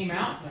 but it came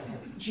out.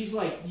 She's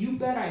like, you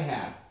bet I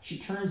have. She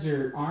turns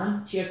her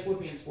arm. She has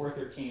Philippians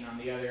 4:13 on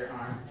the other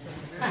arm.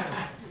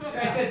 So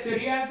I said, so do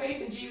you have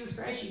faith in Jesus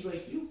Christ? She's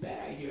like, you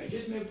bet I do. I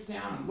just moved to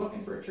town. I'm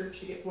looking for a church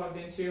to get plugged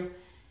into.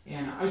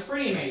 And I was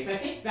pretty amazed. I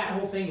think that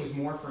whole thing was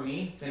more for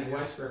me than it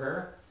was for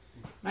her.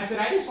 And I said,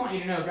 I just want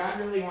you to know, God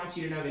really wants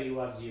you to know that he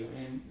loves you.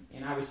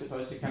 And I was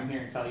supposed to come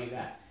here and tell you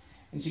that.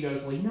 And she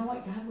goes, well, you know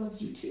what? God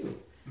loves you too.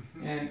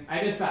 And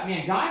I just thought,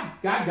 man, God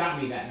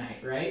got me that night,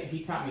 right?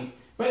 He taught me.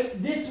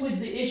 But this was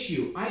the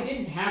issue. I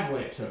didn't have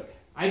what it took.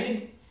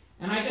 And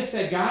I just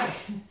said, God,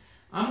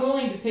 I'm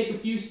willing to take a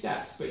few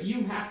steps, but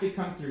you have to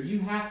come through. You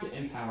have to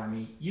empower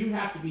me. You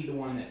have to be the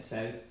one that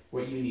says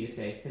what you need to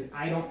say, because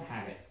I don't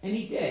have it. And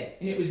he did,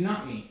 and it was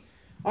not me.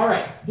 All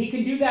right, he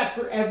can do that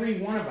for every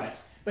one of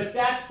us. But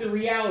that's the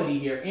reality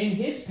here. In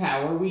his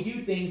power, we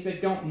do things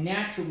that don't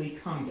naturally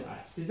come to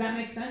us. Does that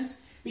make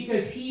sense?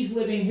 Because he's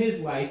living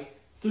his life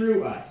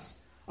through us.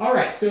 All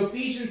right, so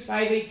Ephesians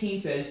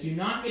 5:18 says, do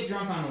not get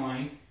drunk on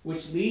wine,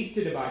 which leads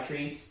to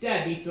debauchery.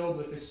 Instead, be filled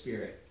with the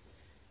Spirit.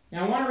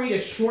 Now, I want to read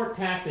a short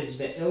passage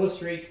that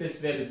illustrates this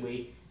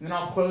vividly, and then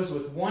I'll close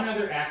with one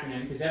other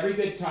acronym, because every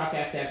good talk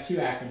has to have two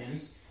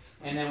acronyms,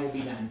 and then we'll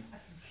be done.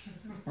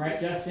 All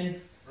right,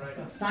 Justin?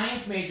 Right.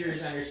 Science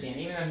majors understand,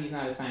 even though he's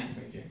not a science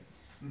major.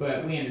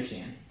 But we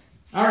understand.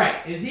 All right,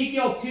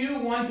 Ezekiel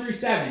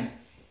 2:1-7.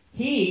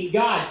 He,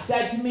 God,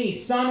 said to me,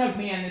 Son of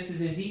man, this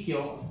is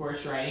Ezekiel, of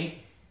course, writing,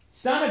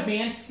 Son of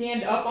man,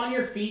 stand up on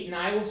your feet, and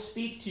I will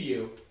speak to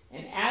you.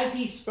 And as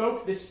he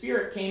spoke, the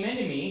Spirit came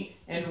into me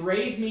and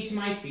raised me to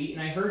my feet,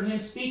 and I heard him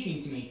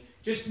speaking to me.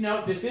 Just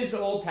note, this is the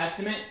Old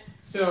Testament,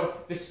 so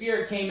the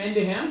Spirit came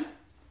into him.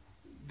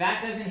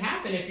 That doesn't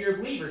happen if you're a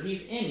believer.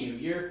 He's in you.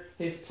 You're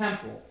his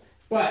temple.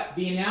 But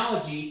the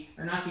analogy,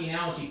 or not the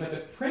analogy, but the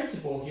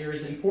principle here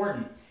is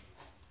important.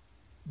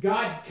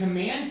 God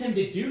commands him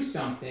to do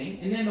something,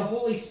 and then the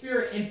Holy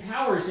Spirit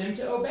empowers him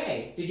to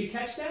obey. Did you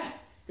catch that?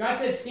 God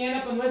said,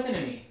 stand up and listen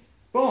to me.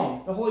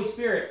 Boom, the Holy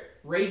Spirit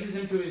raises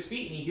him to his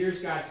feet, and he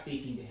hears God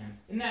speaking to him.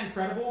 Isn't that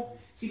incredible?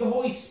 See, the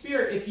Holy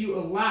Spirit, if you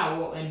allow,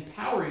 will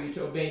empower you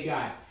to obey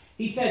God.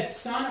 He said,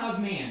 Son of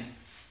man,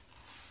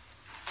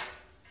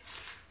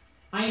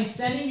 I am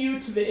sending you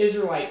to the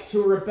Israelites,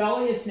 to a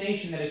rebellious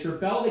nation that has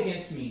rebelled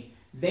against me.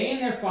 They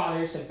and their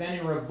fathers have been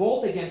in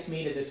revolt against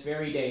me to this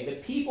very day. The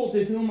people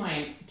to whom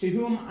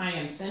I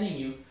am sending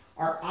you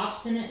are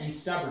obstinate and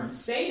stubborn.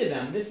 Say to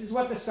them, this is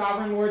what the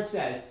sovereign Lord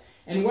says,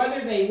 and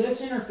whether they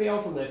listen or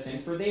fail to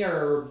listen, for they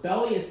are a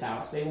rebellious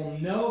house, they will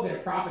know that a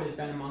prophet has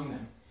been among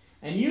them.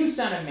 And you,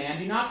 son of man,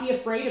 do not be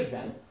afraid of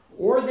them,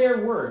 or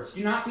their words.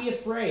 Do not be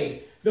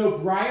afraid. Though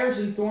briars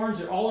and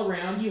thorns are all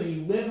around you, and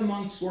you live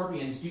among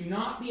scorpions, do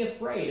not be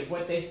afraid of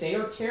what they say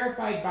or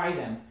terrified by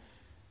them.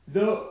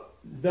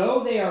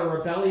 Though they are a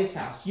rebellious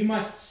house, you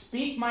must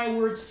speak my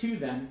words to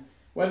them,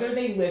 whether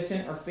they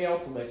listen or fail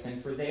to listen,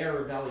 for they are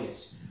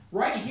rebellious.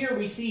 Right here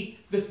we see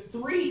the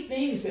three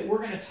things that we're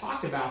going to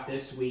talk about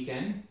this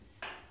weekend,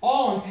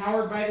 all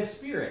empowered by the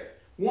Spirit.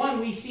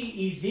 One, we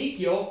see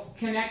Ezekiel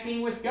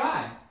connecting with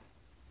God,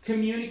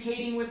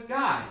 communicating with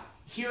God,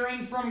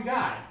 hearing from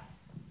God.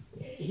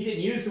 He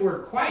didn't use the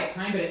word quiet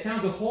time, but it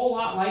sounds a whole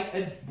lot like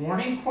a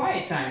morning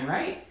quiet time,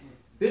 right?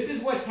 This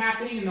is what's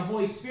happening, and the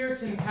Holy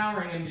Spirit's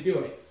empowering him to do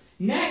it.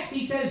 Next,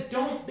 he says,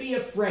 don't be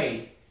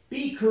afraid.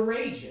 Be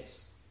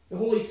courageous. the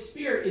Holy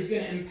Spirit is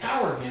going to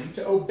empower him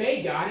to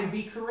obey God and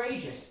be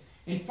courageous.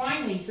 And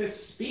finally, he says,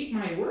 speak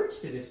my words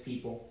to this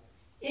people.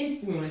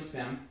 Influence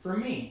them for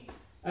me.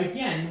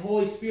 Again, the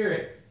Holy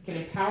Spirit can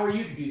empower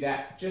you to do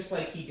that, just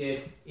like he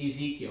did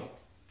Ezekiel.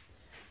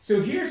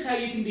 So here's how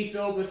you can be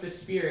filled with the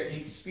Spirit and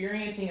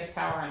experiencing his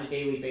power on a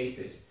daily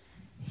basis.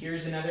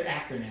 Here's another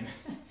acronym.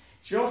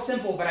 It's real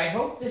simple, but I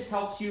hope this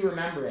helps you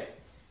remember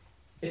it.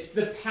 It's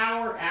the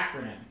POWER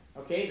acronym.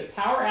 Okay, the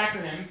POWER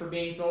acronym for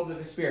being filled with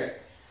the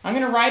Spirit. I'm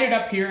going to write it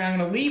up here, and I'm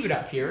going to leave it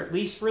up here, at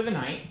least for the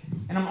night.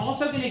 And I'm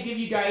also going to give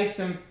you guys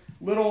some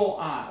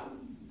little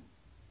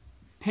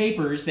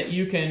papers that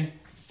you can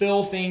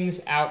fill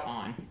things out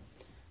on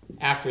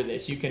after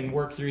this. You can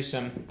work through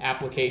some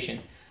application.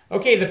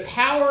 Okay, the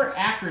POWER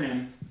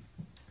acronym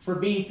for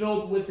being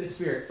filled with the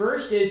Spirit.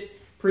 First is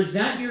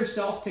present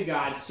yourself to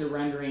God,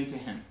 surrendering to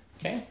him.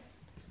 Okay?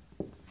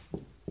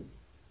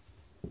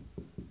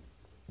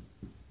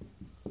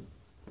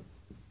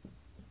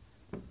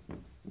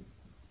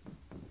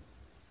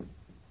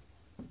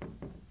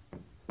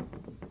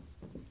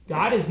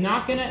 God is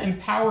not going to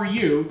empower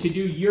you to do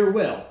your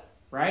will,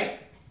 right?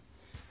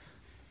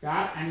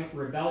 God, I'm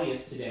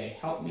rebellious today.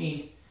 Help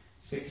me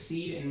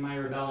succeed in my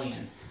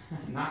rebellion.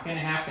 Not going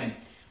to happen.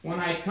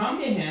 When I come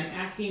to him,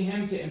 asking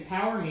him to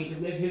empower me to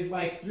live his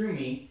life through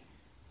me,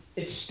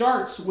 it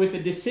starts with a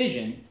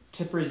decision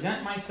to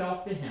present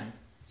myself to him,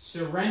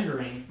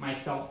 surrendering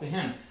myself to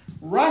him.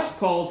 Russ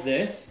calls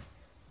this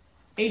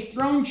a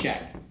throne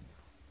check.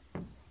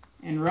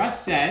 And Russ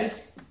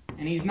says,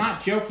 and he's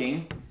not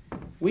joking,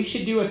 we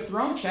should do a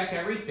throne check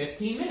every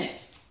 15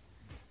 minutes.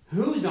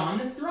 Who's on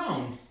the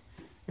throne?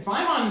 If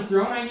I'm on the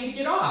throne, I need to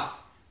get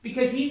off,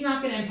 because he's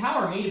not going to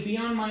empower me to be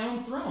on my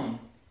own throne.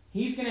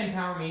 He's going to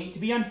empower me to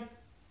be on,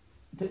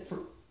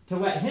 to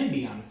let him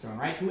be on the throne,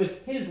 right? To live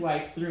his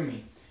life through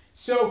me.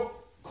 So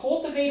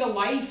cultivate a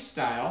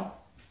lifestyle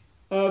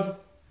of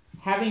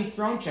having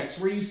throne checks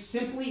where you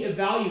simply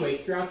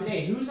evaluate throughout the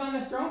day who's on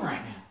the throne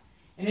right now.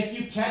 And if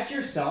you catch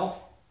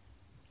yourself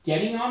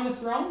getting on the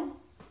throne,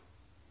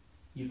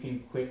 you can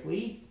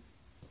quickly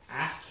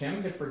ask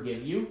him to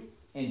forgive you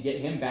and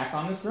get him back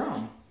on the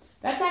throne.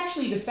 That's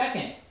actually the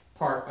second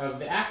part of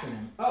the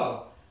acronym.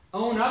 Oh,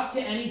 own up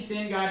to any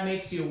sin God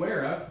makes you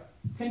aware of,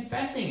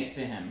 confessing it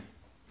to him.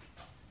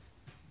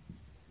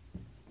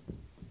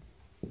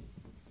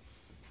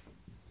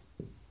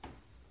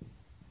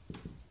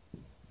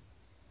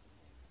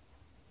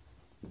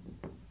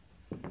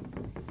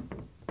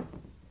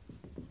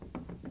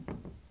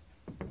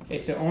 Okay,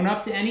 so own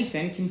up to any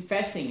sin,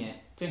 confessing it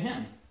to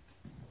him.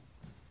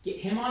 Get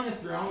him on the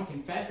throne,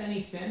 confess any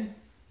sin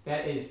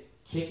that is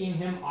kicking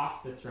him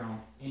off the throne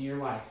in your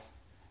life.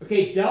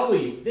 Okay,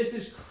 W, this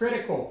is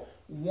critical.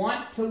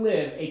 Want to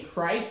live a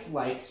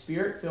Christ-like,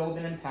 Spirit-filled,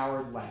 and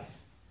empowered life.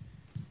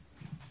 I'm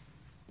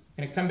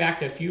going to come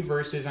back to a few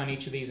verses on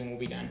each of these and we'll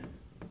be done.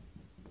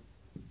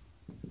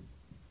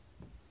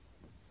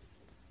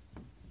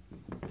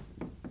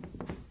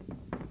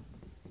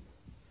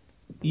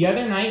 The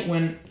other night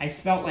when I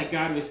felt like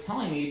God was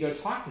telling me to go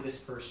talk to this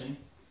person,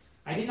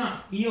 I did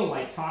not feel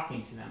like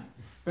talking to them,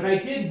 but I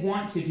did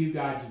want to do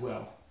God's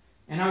will.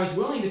 And I was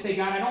willing to say,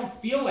 God, I don't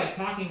feel like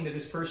talking to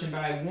this person,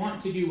 but I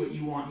want to do what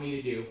you want me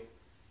to do.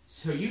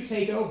 So you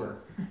take over.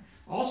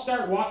 I'll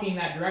start walking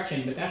that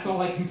direction, but that's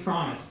all I can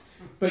promise.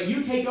 But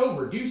you take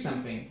over, do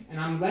something, and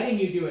I'm letting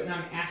you do it, and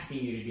I'm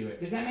asking you to do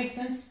it. Does that make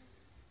sense?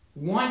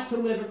 Want to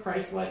live a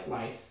Christ-like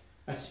life,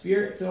 a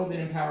Spirit-filled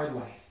and empowered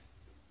life,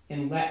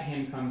 and let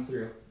him come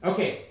through.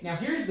 Okay, now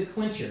here's the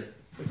clincher.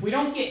 If we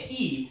don't get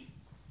E,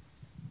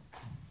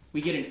 we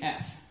get an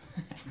F.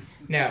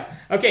 No.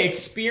 Okay,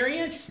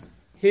 experience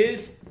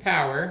his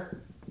power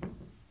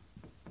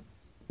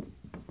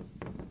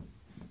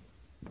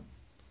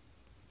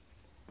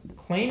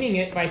claiming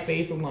it by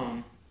faith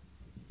alone.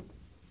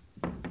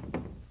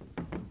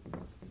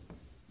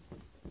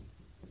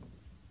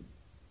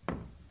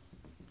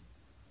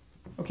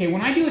 Okay,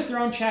 when I do a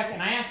throne check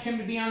and I ask him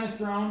to be on the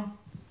throne,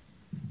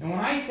 and when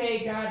I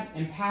say, God,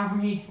 empower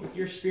me with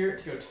your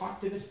Spirit to go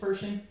talk to this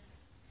person,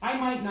 I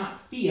might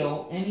not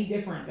feel any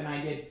different than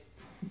I did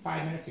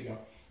 5 minutes ago.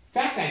 In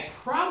fact, I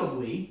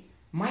probably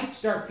might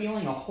start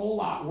feeling a whole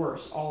lot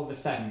worse all of a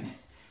sudden.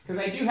 Because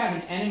I do have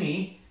an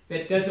enemy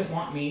that doesn't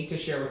want me to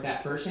share with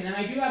that person, and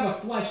I do have a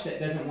flesh that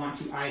doesn't want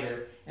to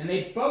either. And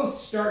they both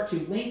start to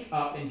link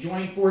up and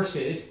join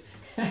forces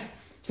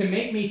to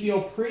make me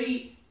feel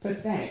pretty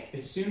pathetic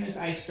as soon as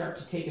I start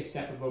to take a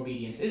step of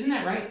obedience. Isn't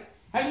that right?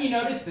 Haven't you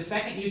noticed the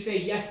second you say,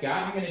 yes,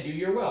 God, I'm going to do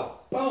your will,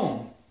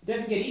 boom. It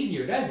doesn't get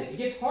easier, does it? It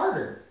gets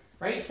harder,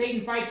 right?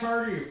 Satan fights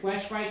harder, your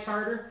flesh fights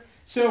harder.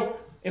 So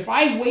if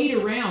I wait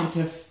around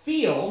to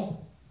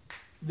feel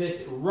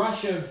this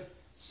rush of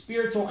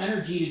spiritual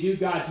energy to do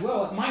God's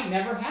will, it might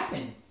never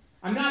happen.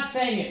 I'm not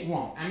saying it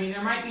won't. I mean,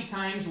 there might be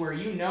times where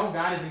you know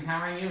God is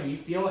empowering you and you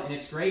feel it and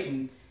it's great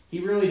and he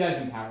really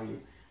does empower you.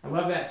 I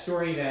love that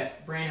story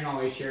that Brandon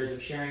always shares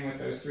of sharing with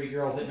those 3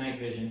 girls at night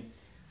vision.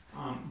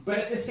 But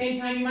at the same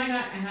time, you might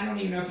not, and I don't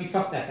even know if you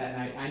felt that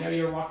night. I know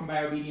you were walking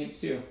by obedience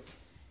too.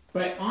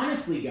 But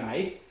honestly,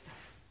 guys,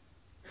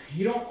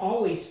 You don't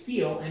always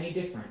feel any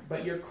different,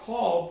 but you're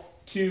called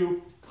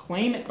to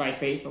claim it by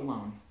faith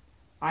alone.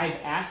 I've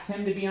asked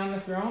him to be on the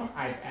throne.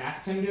 I've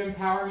asked him to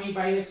empower me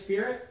by his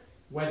Spirit.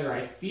 Whether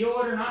I feel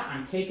it or not,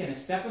 I'm taking a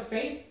step of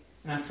faith,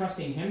 and I'm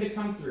trusting him to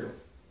come through.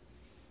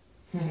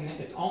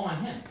 It's all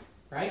on him,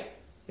 right?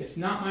 It's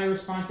not my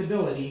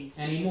responsibility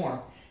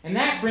anymore. And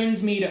that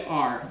brings me to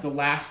R, the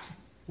last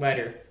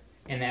letter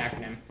in the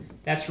acronym.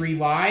 That's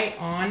rely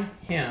on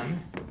him,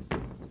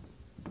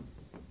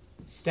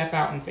 step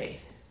out in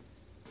faith.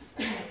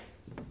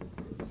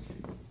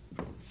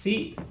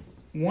 See,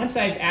 once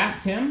I've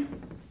asked him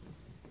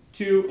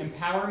to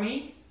empower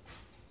me,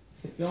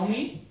 to fill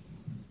me,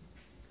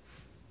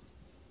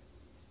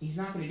 he's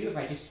not going to do it if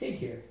I just sit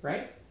here,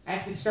 right? I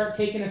have to start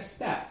taking a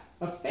step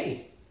of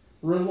faith,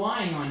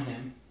 relying on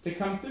him to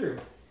come through.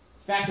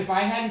 In fact, if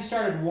I hadn't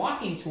started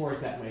walking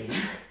towards that lady,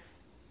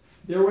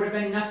 there would have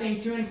been nothing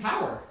to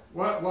empower.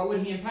 What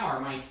would he empower?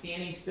 Am I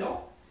standing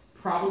still?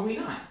 Probably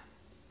not.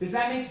 Does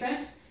that make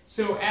sense?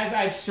 So as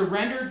I've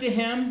surrendered to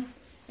him,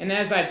 and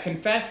as I've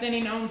confessed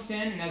any known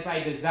sin, and as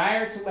I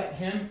desire to let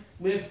him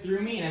live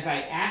through me, and as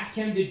I ask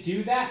him to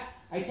do that,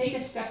 I take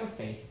a step of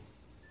faith.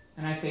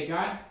 And I say,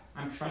 God,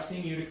 I'm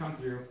trusting you to come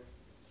through.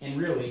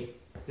 And really,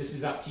 this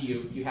is up to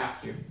you. You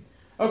have to.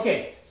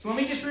 Okay, so let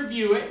me just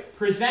review it.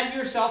 Present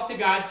yourself to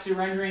God,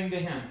 surrendering to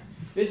him.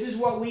 This is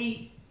what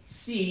we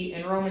see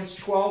in Romans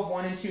 12,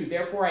 1 and 2.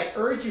 Therefore, I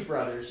urge you,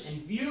 brothers,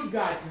 in view of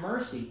God's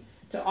mercy,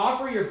 to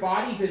offer your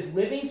bodies as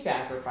living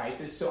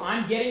sacrifices. So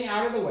I'm getting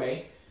out of the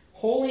way,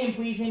 holy and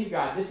pleasing to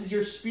God. This is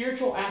your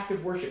spiritual act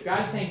of worship.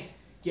 God is saying,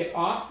 get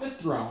off the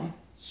throne,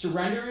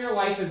 surrender your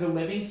life as a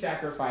living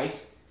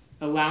sacrifice,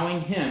 allowing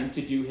him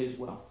to do his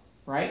will.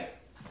 Right?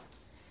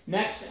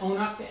 Next, own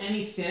up to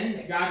any sin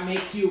that God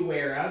makes you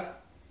aware of,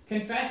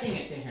 confessing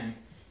it to him.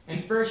 In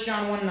 1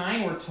 John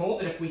 1:9, we're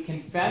told that if we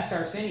confess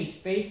our sin, he's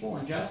faithful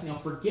and just, and he'll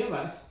forgive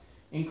us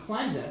and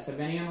cleanse us of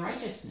any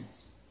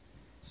unrighteousness.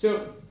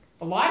 So,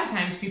 a lot of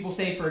times people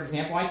say, for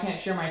example, I can't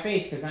share my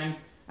faith because I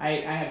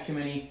have too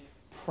many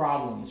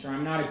problems, or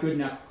I'm not a good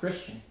enough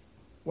Christian.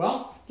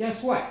 Well,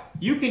 guess what?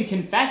 You can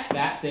confess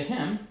that to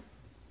him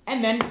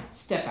and then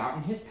step out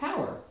in his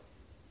power.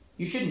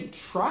 You shouldn't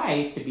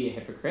try to be a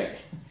hypocrite,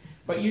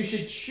 but you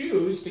should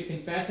choose to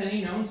confess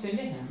any known sin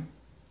to him,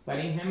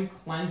 letting him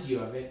cleanse you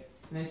of it,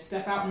 and then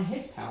step out in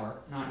his power,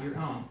 not your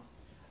own.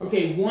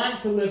 Okay, want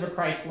to live a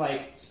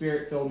Christ-like,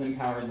 Spirit-filled, and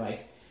empowered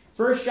life.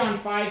 1 John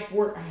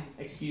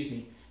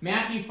 5:4,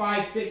 Matthew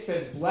 5:6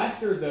 says,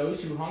 blessed are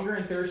those who hunger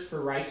and thirst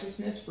for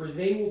righteousness, for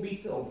they will be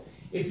filled.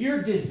 If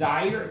your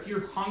desire, if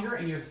your hunger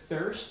and your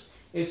thirst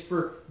is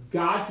for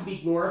God to be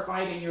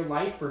glorified in your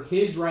life, for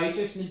his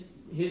righteousness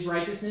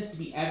to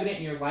be evident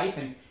in your life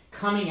and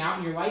coming out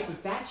in your life,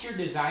 if that's your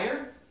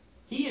desire,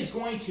 he is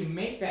going to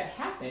make that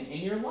happen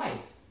in your life.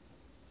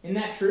 Isn't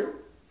that true?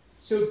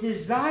 So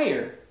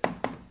desire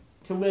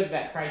to live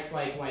that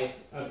Christ-like life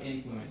of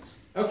influence.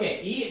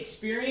 Okay, he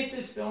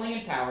experiences filling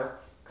and power,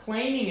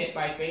 claiming it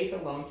by faith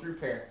alone through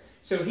prayer.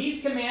 So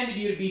he's commanded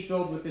you to be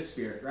filled with the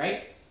Spirit,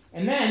 right?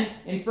 And then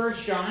in 1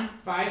 John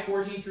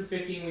 5:14 through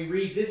 15, we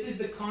read, this is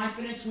the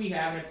confidence we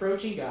have in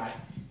approaching God,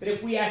 that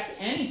if we ask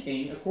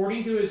anything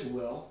according to his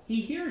will,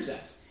 he hears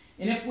us.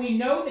 And if we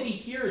know that he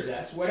hears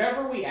us,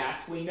 whatever we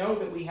ask, we know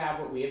that we have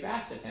what we have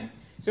asked of him.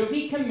 So if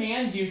he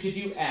commands you to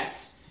do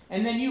X,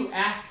 and then you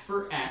ask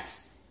for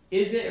X,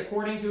 is it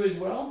according to his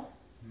will?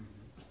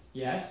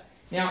 Yes.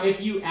 Now,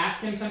 if you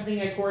ask him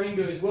something according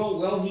to his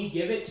will he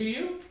give it to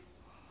you?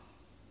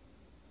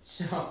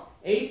 So,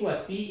 A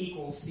plus B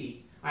equals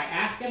C. I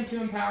ask him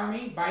to empower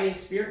me by his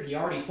Spirit. He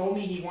already told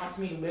me he wants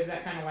me to live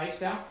that kind of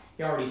lifestyle.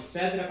 He already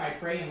said that if I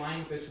pray in line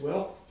with his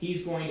will,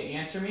 he's going to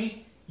answer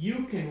me.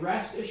 You can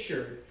rest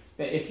assured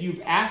that if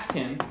you've asked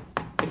him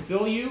to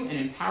fill you and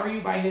empower you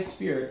by his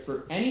Spirit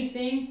for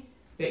anything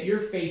that you're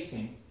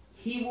facing,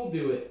 he will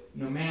do it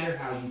no matter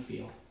how you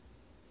feel.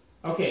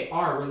 Okay,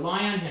 R,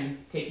 rely on him,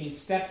 taking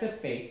steps of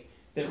faith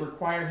that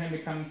require him to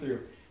come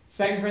through.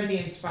 2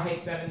 Corinthians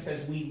 5:7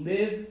 says, we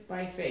live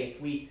by faith.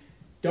 We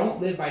don't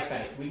live by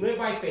sight. We live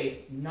by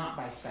faith, not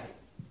by sight.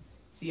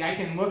 See, I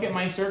can look at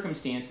my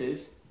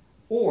circumstances,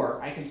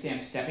 or I can say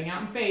I'm stepping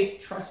out in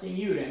faith, trusting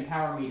you to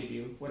empower me to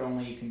do what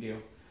only you can do.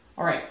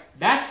 All right,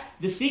 that's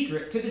the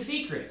secret to the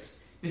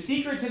secrets. The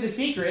secret to the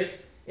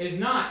secrets is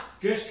not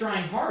just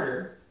trying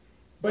harder,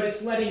 but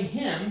it's letting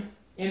him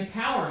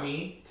empower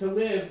me to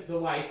live the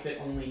life that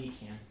only he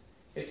can.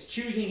 It's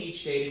choosing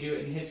each day to do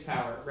it in his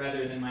power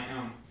rather than my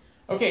own.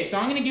 Okay, so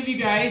I'm going to give you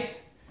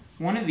guys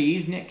one of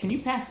these. Nick, can you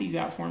pass these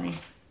out for me?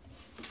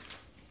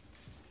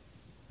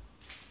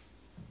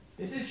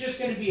 This is just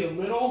going to be a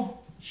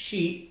little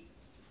sheet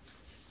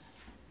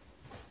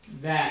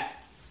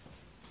that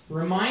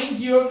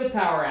reminds you of the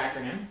POWER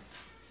acronym.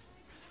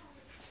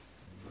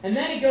 And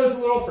then it goes a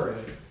little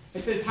further.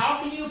 It says, how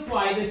can you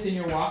apply this in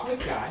your walk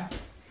with God?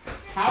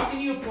 How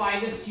can you apply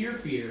this to your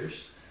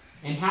fears?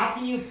 And how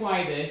can you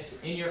apply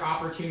this in your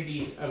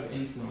opportunities of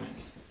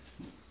influence?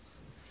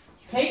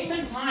 Take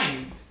some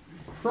time.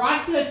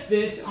 Process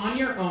this on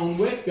your own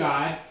with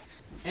God.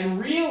 And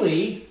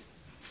really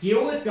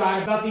deal with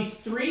God about these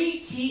 3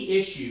 key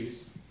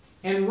issues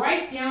and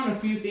write down a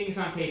few things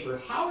on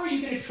paper. How are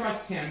you going to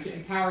trust Him to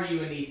empower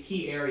you in these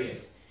key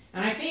areas?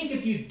 And I think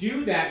if you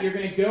do that, you're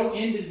going to go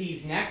into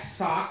these next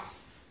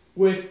talks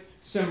with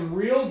some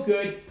real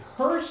good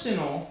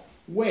personal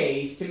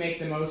ways to make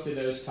the most of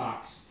those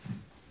talks.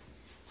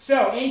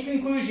 So, in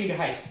conclusion,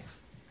 guys,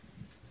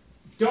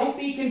 don't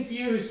be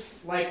confused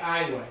like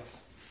I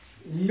was.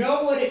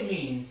 Know what it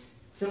means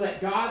to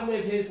let God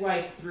live His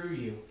life through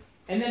you,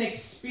 and then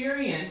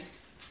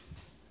experience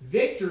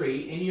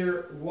victory in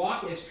your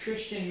walk as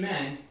Christian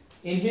men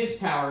in His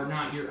power,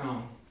 not your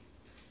own.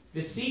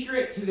 The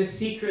secret to the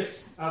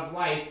secrets of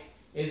life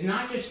is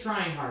not just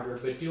trying harder,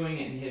 but doing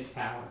it in His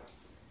power.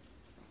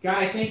 God,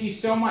 I thank you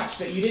so much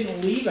that you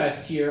didn't leave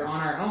us here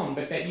on our own,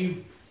 but that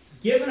you've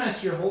given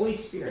us your Holy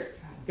Spirit,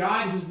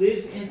 God who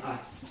lives in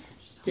us,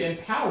 to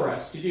empower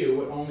us to do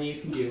what only you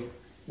can do.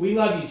 We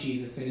love you,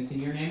 Jesus, and it's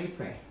in your name we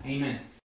pray. Amen.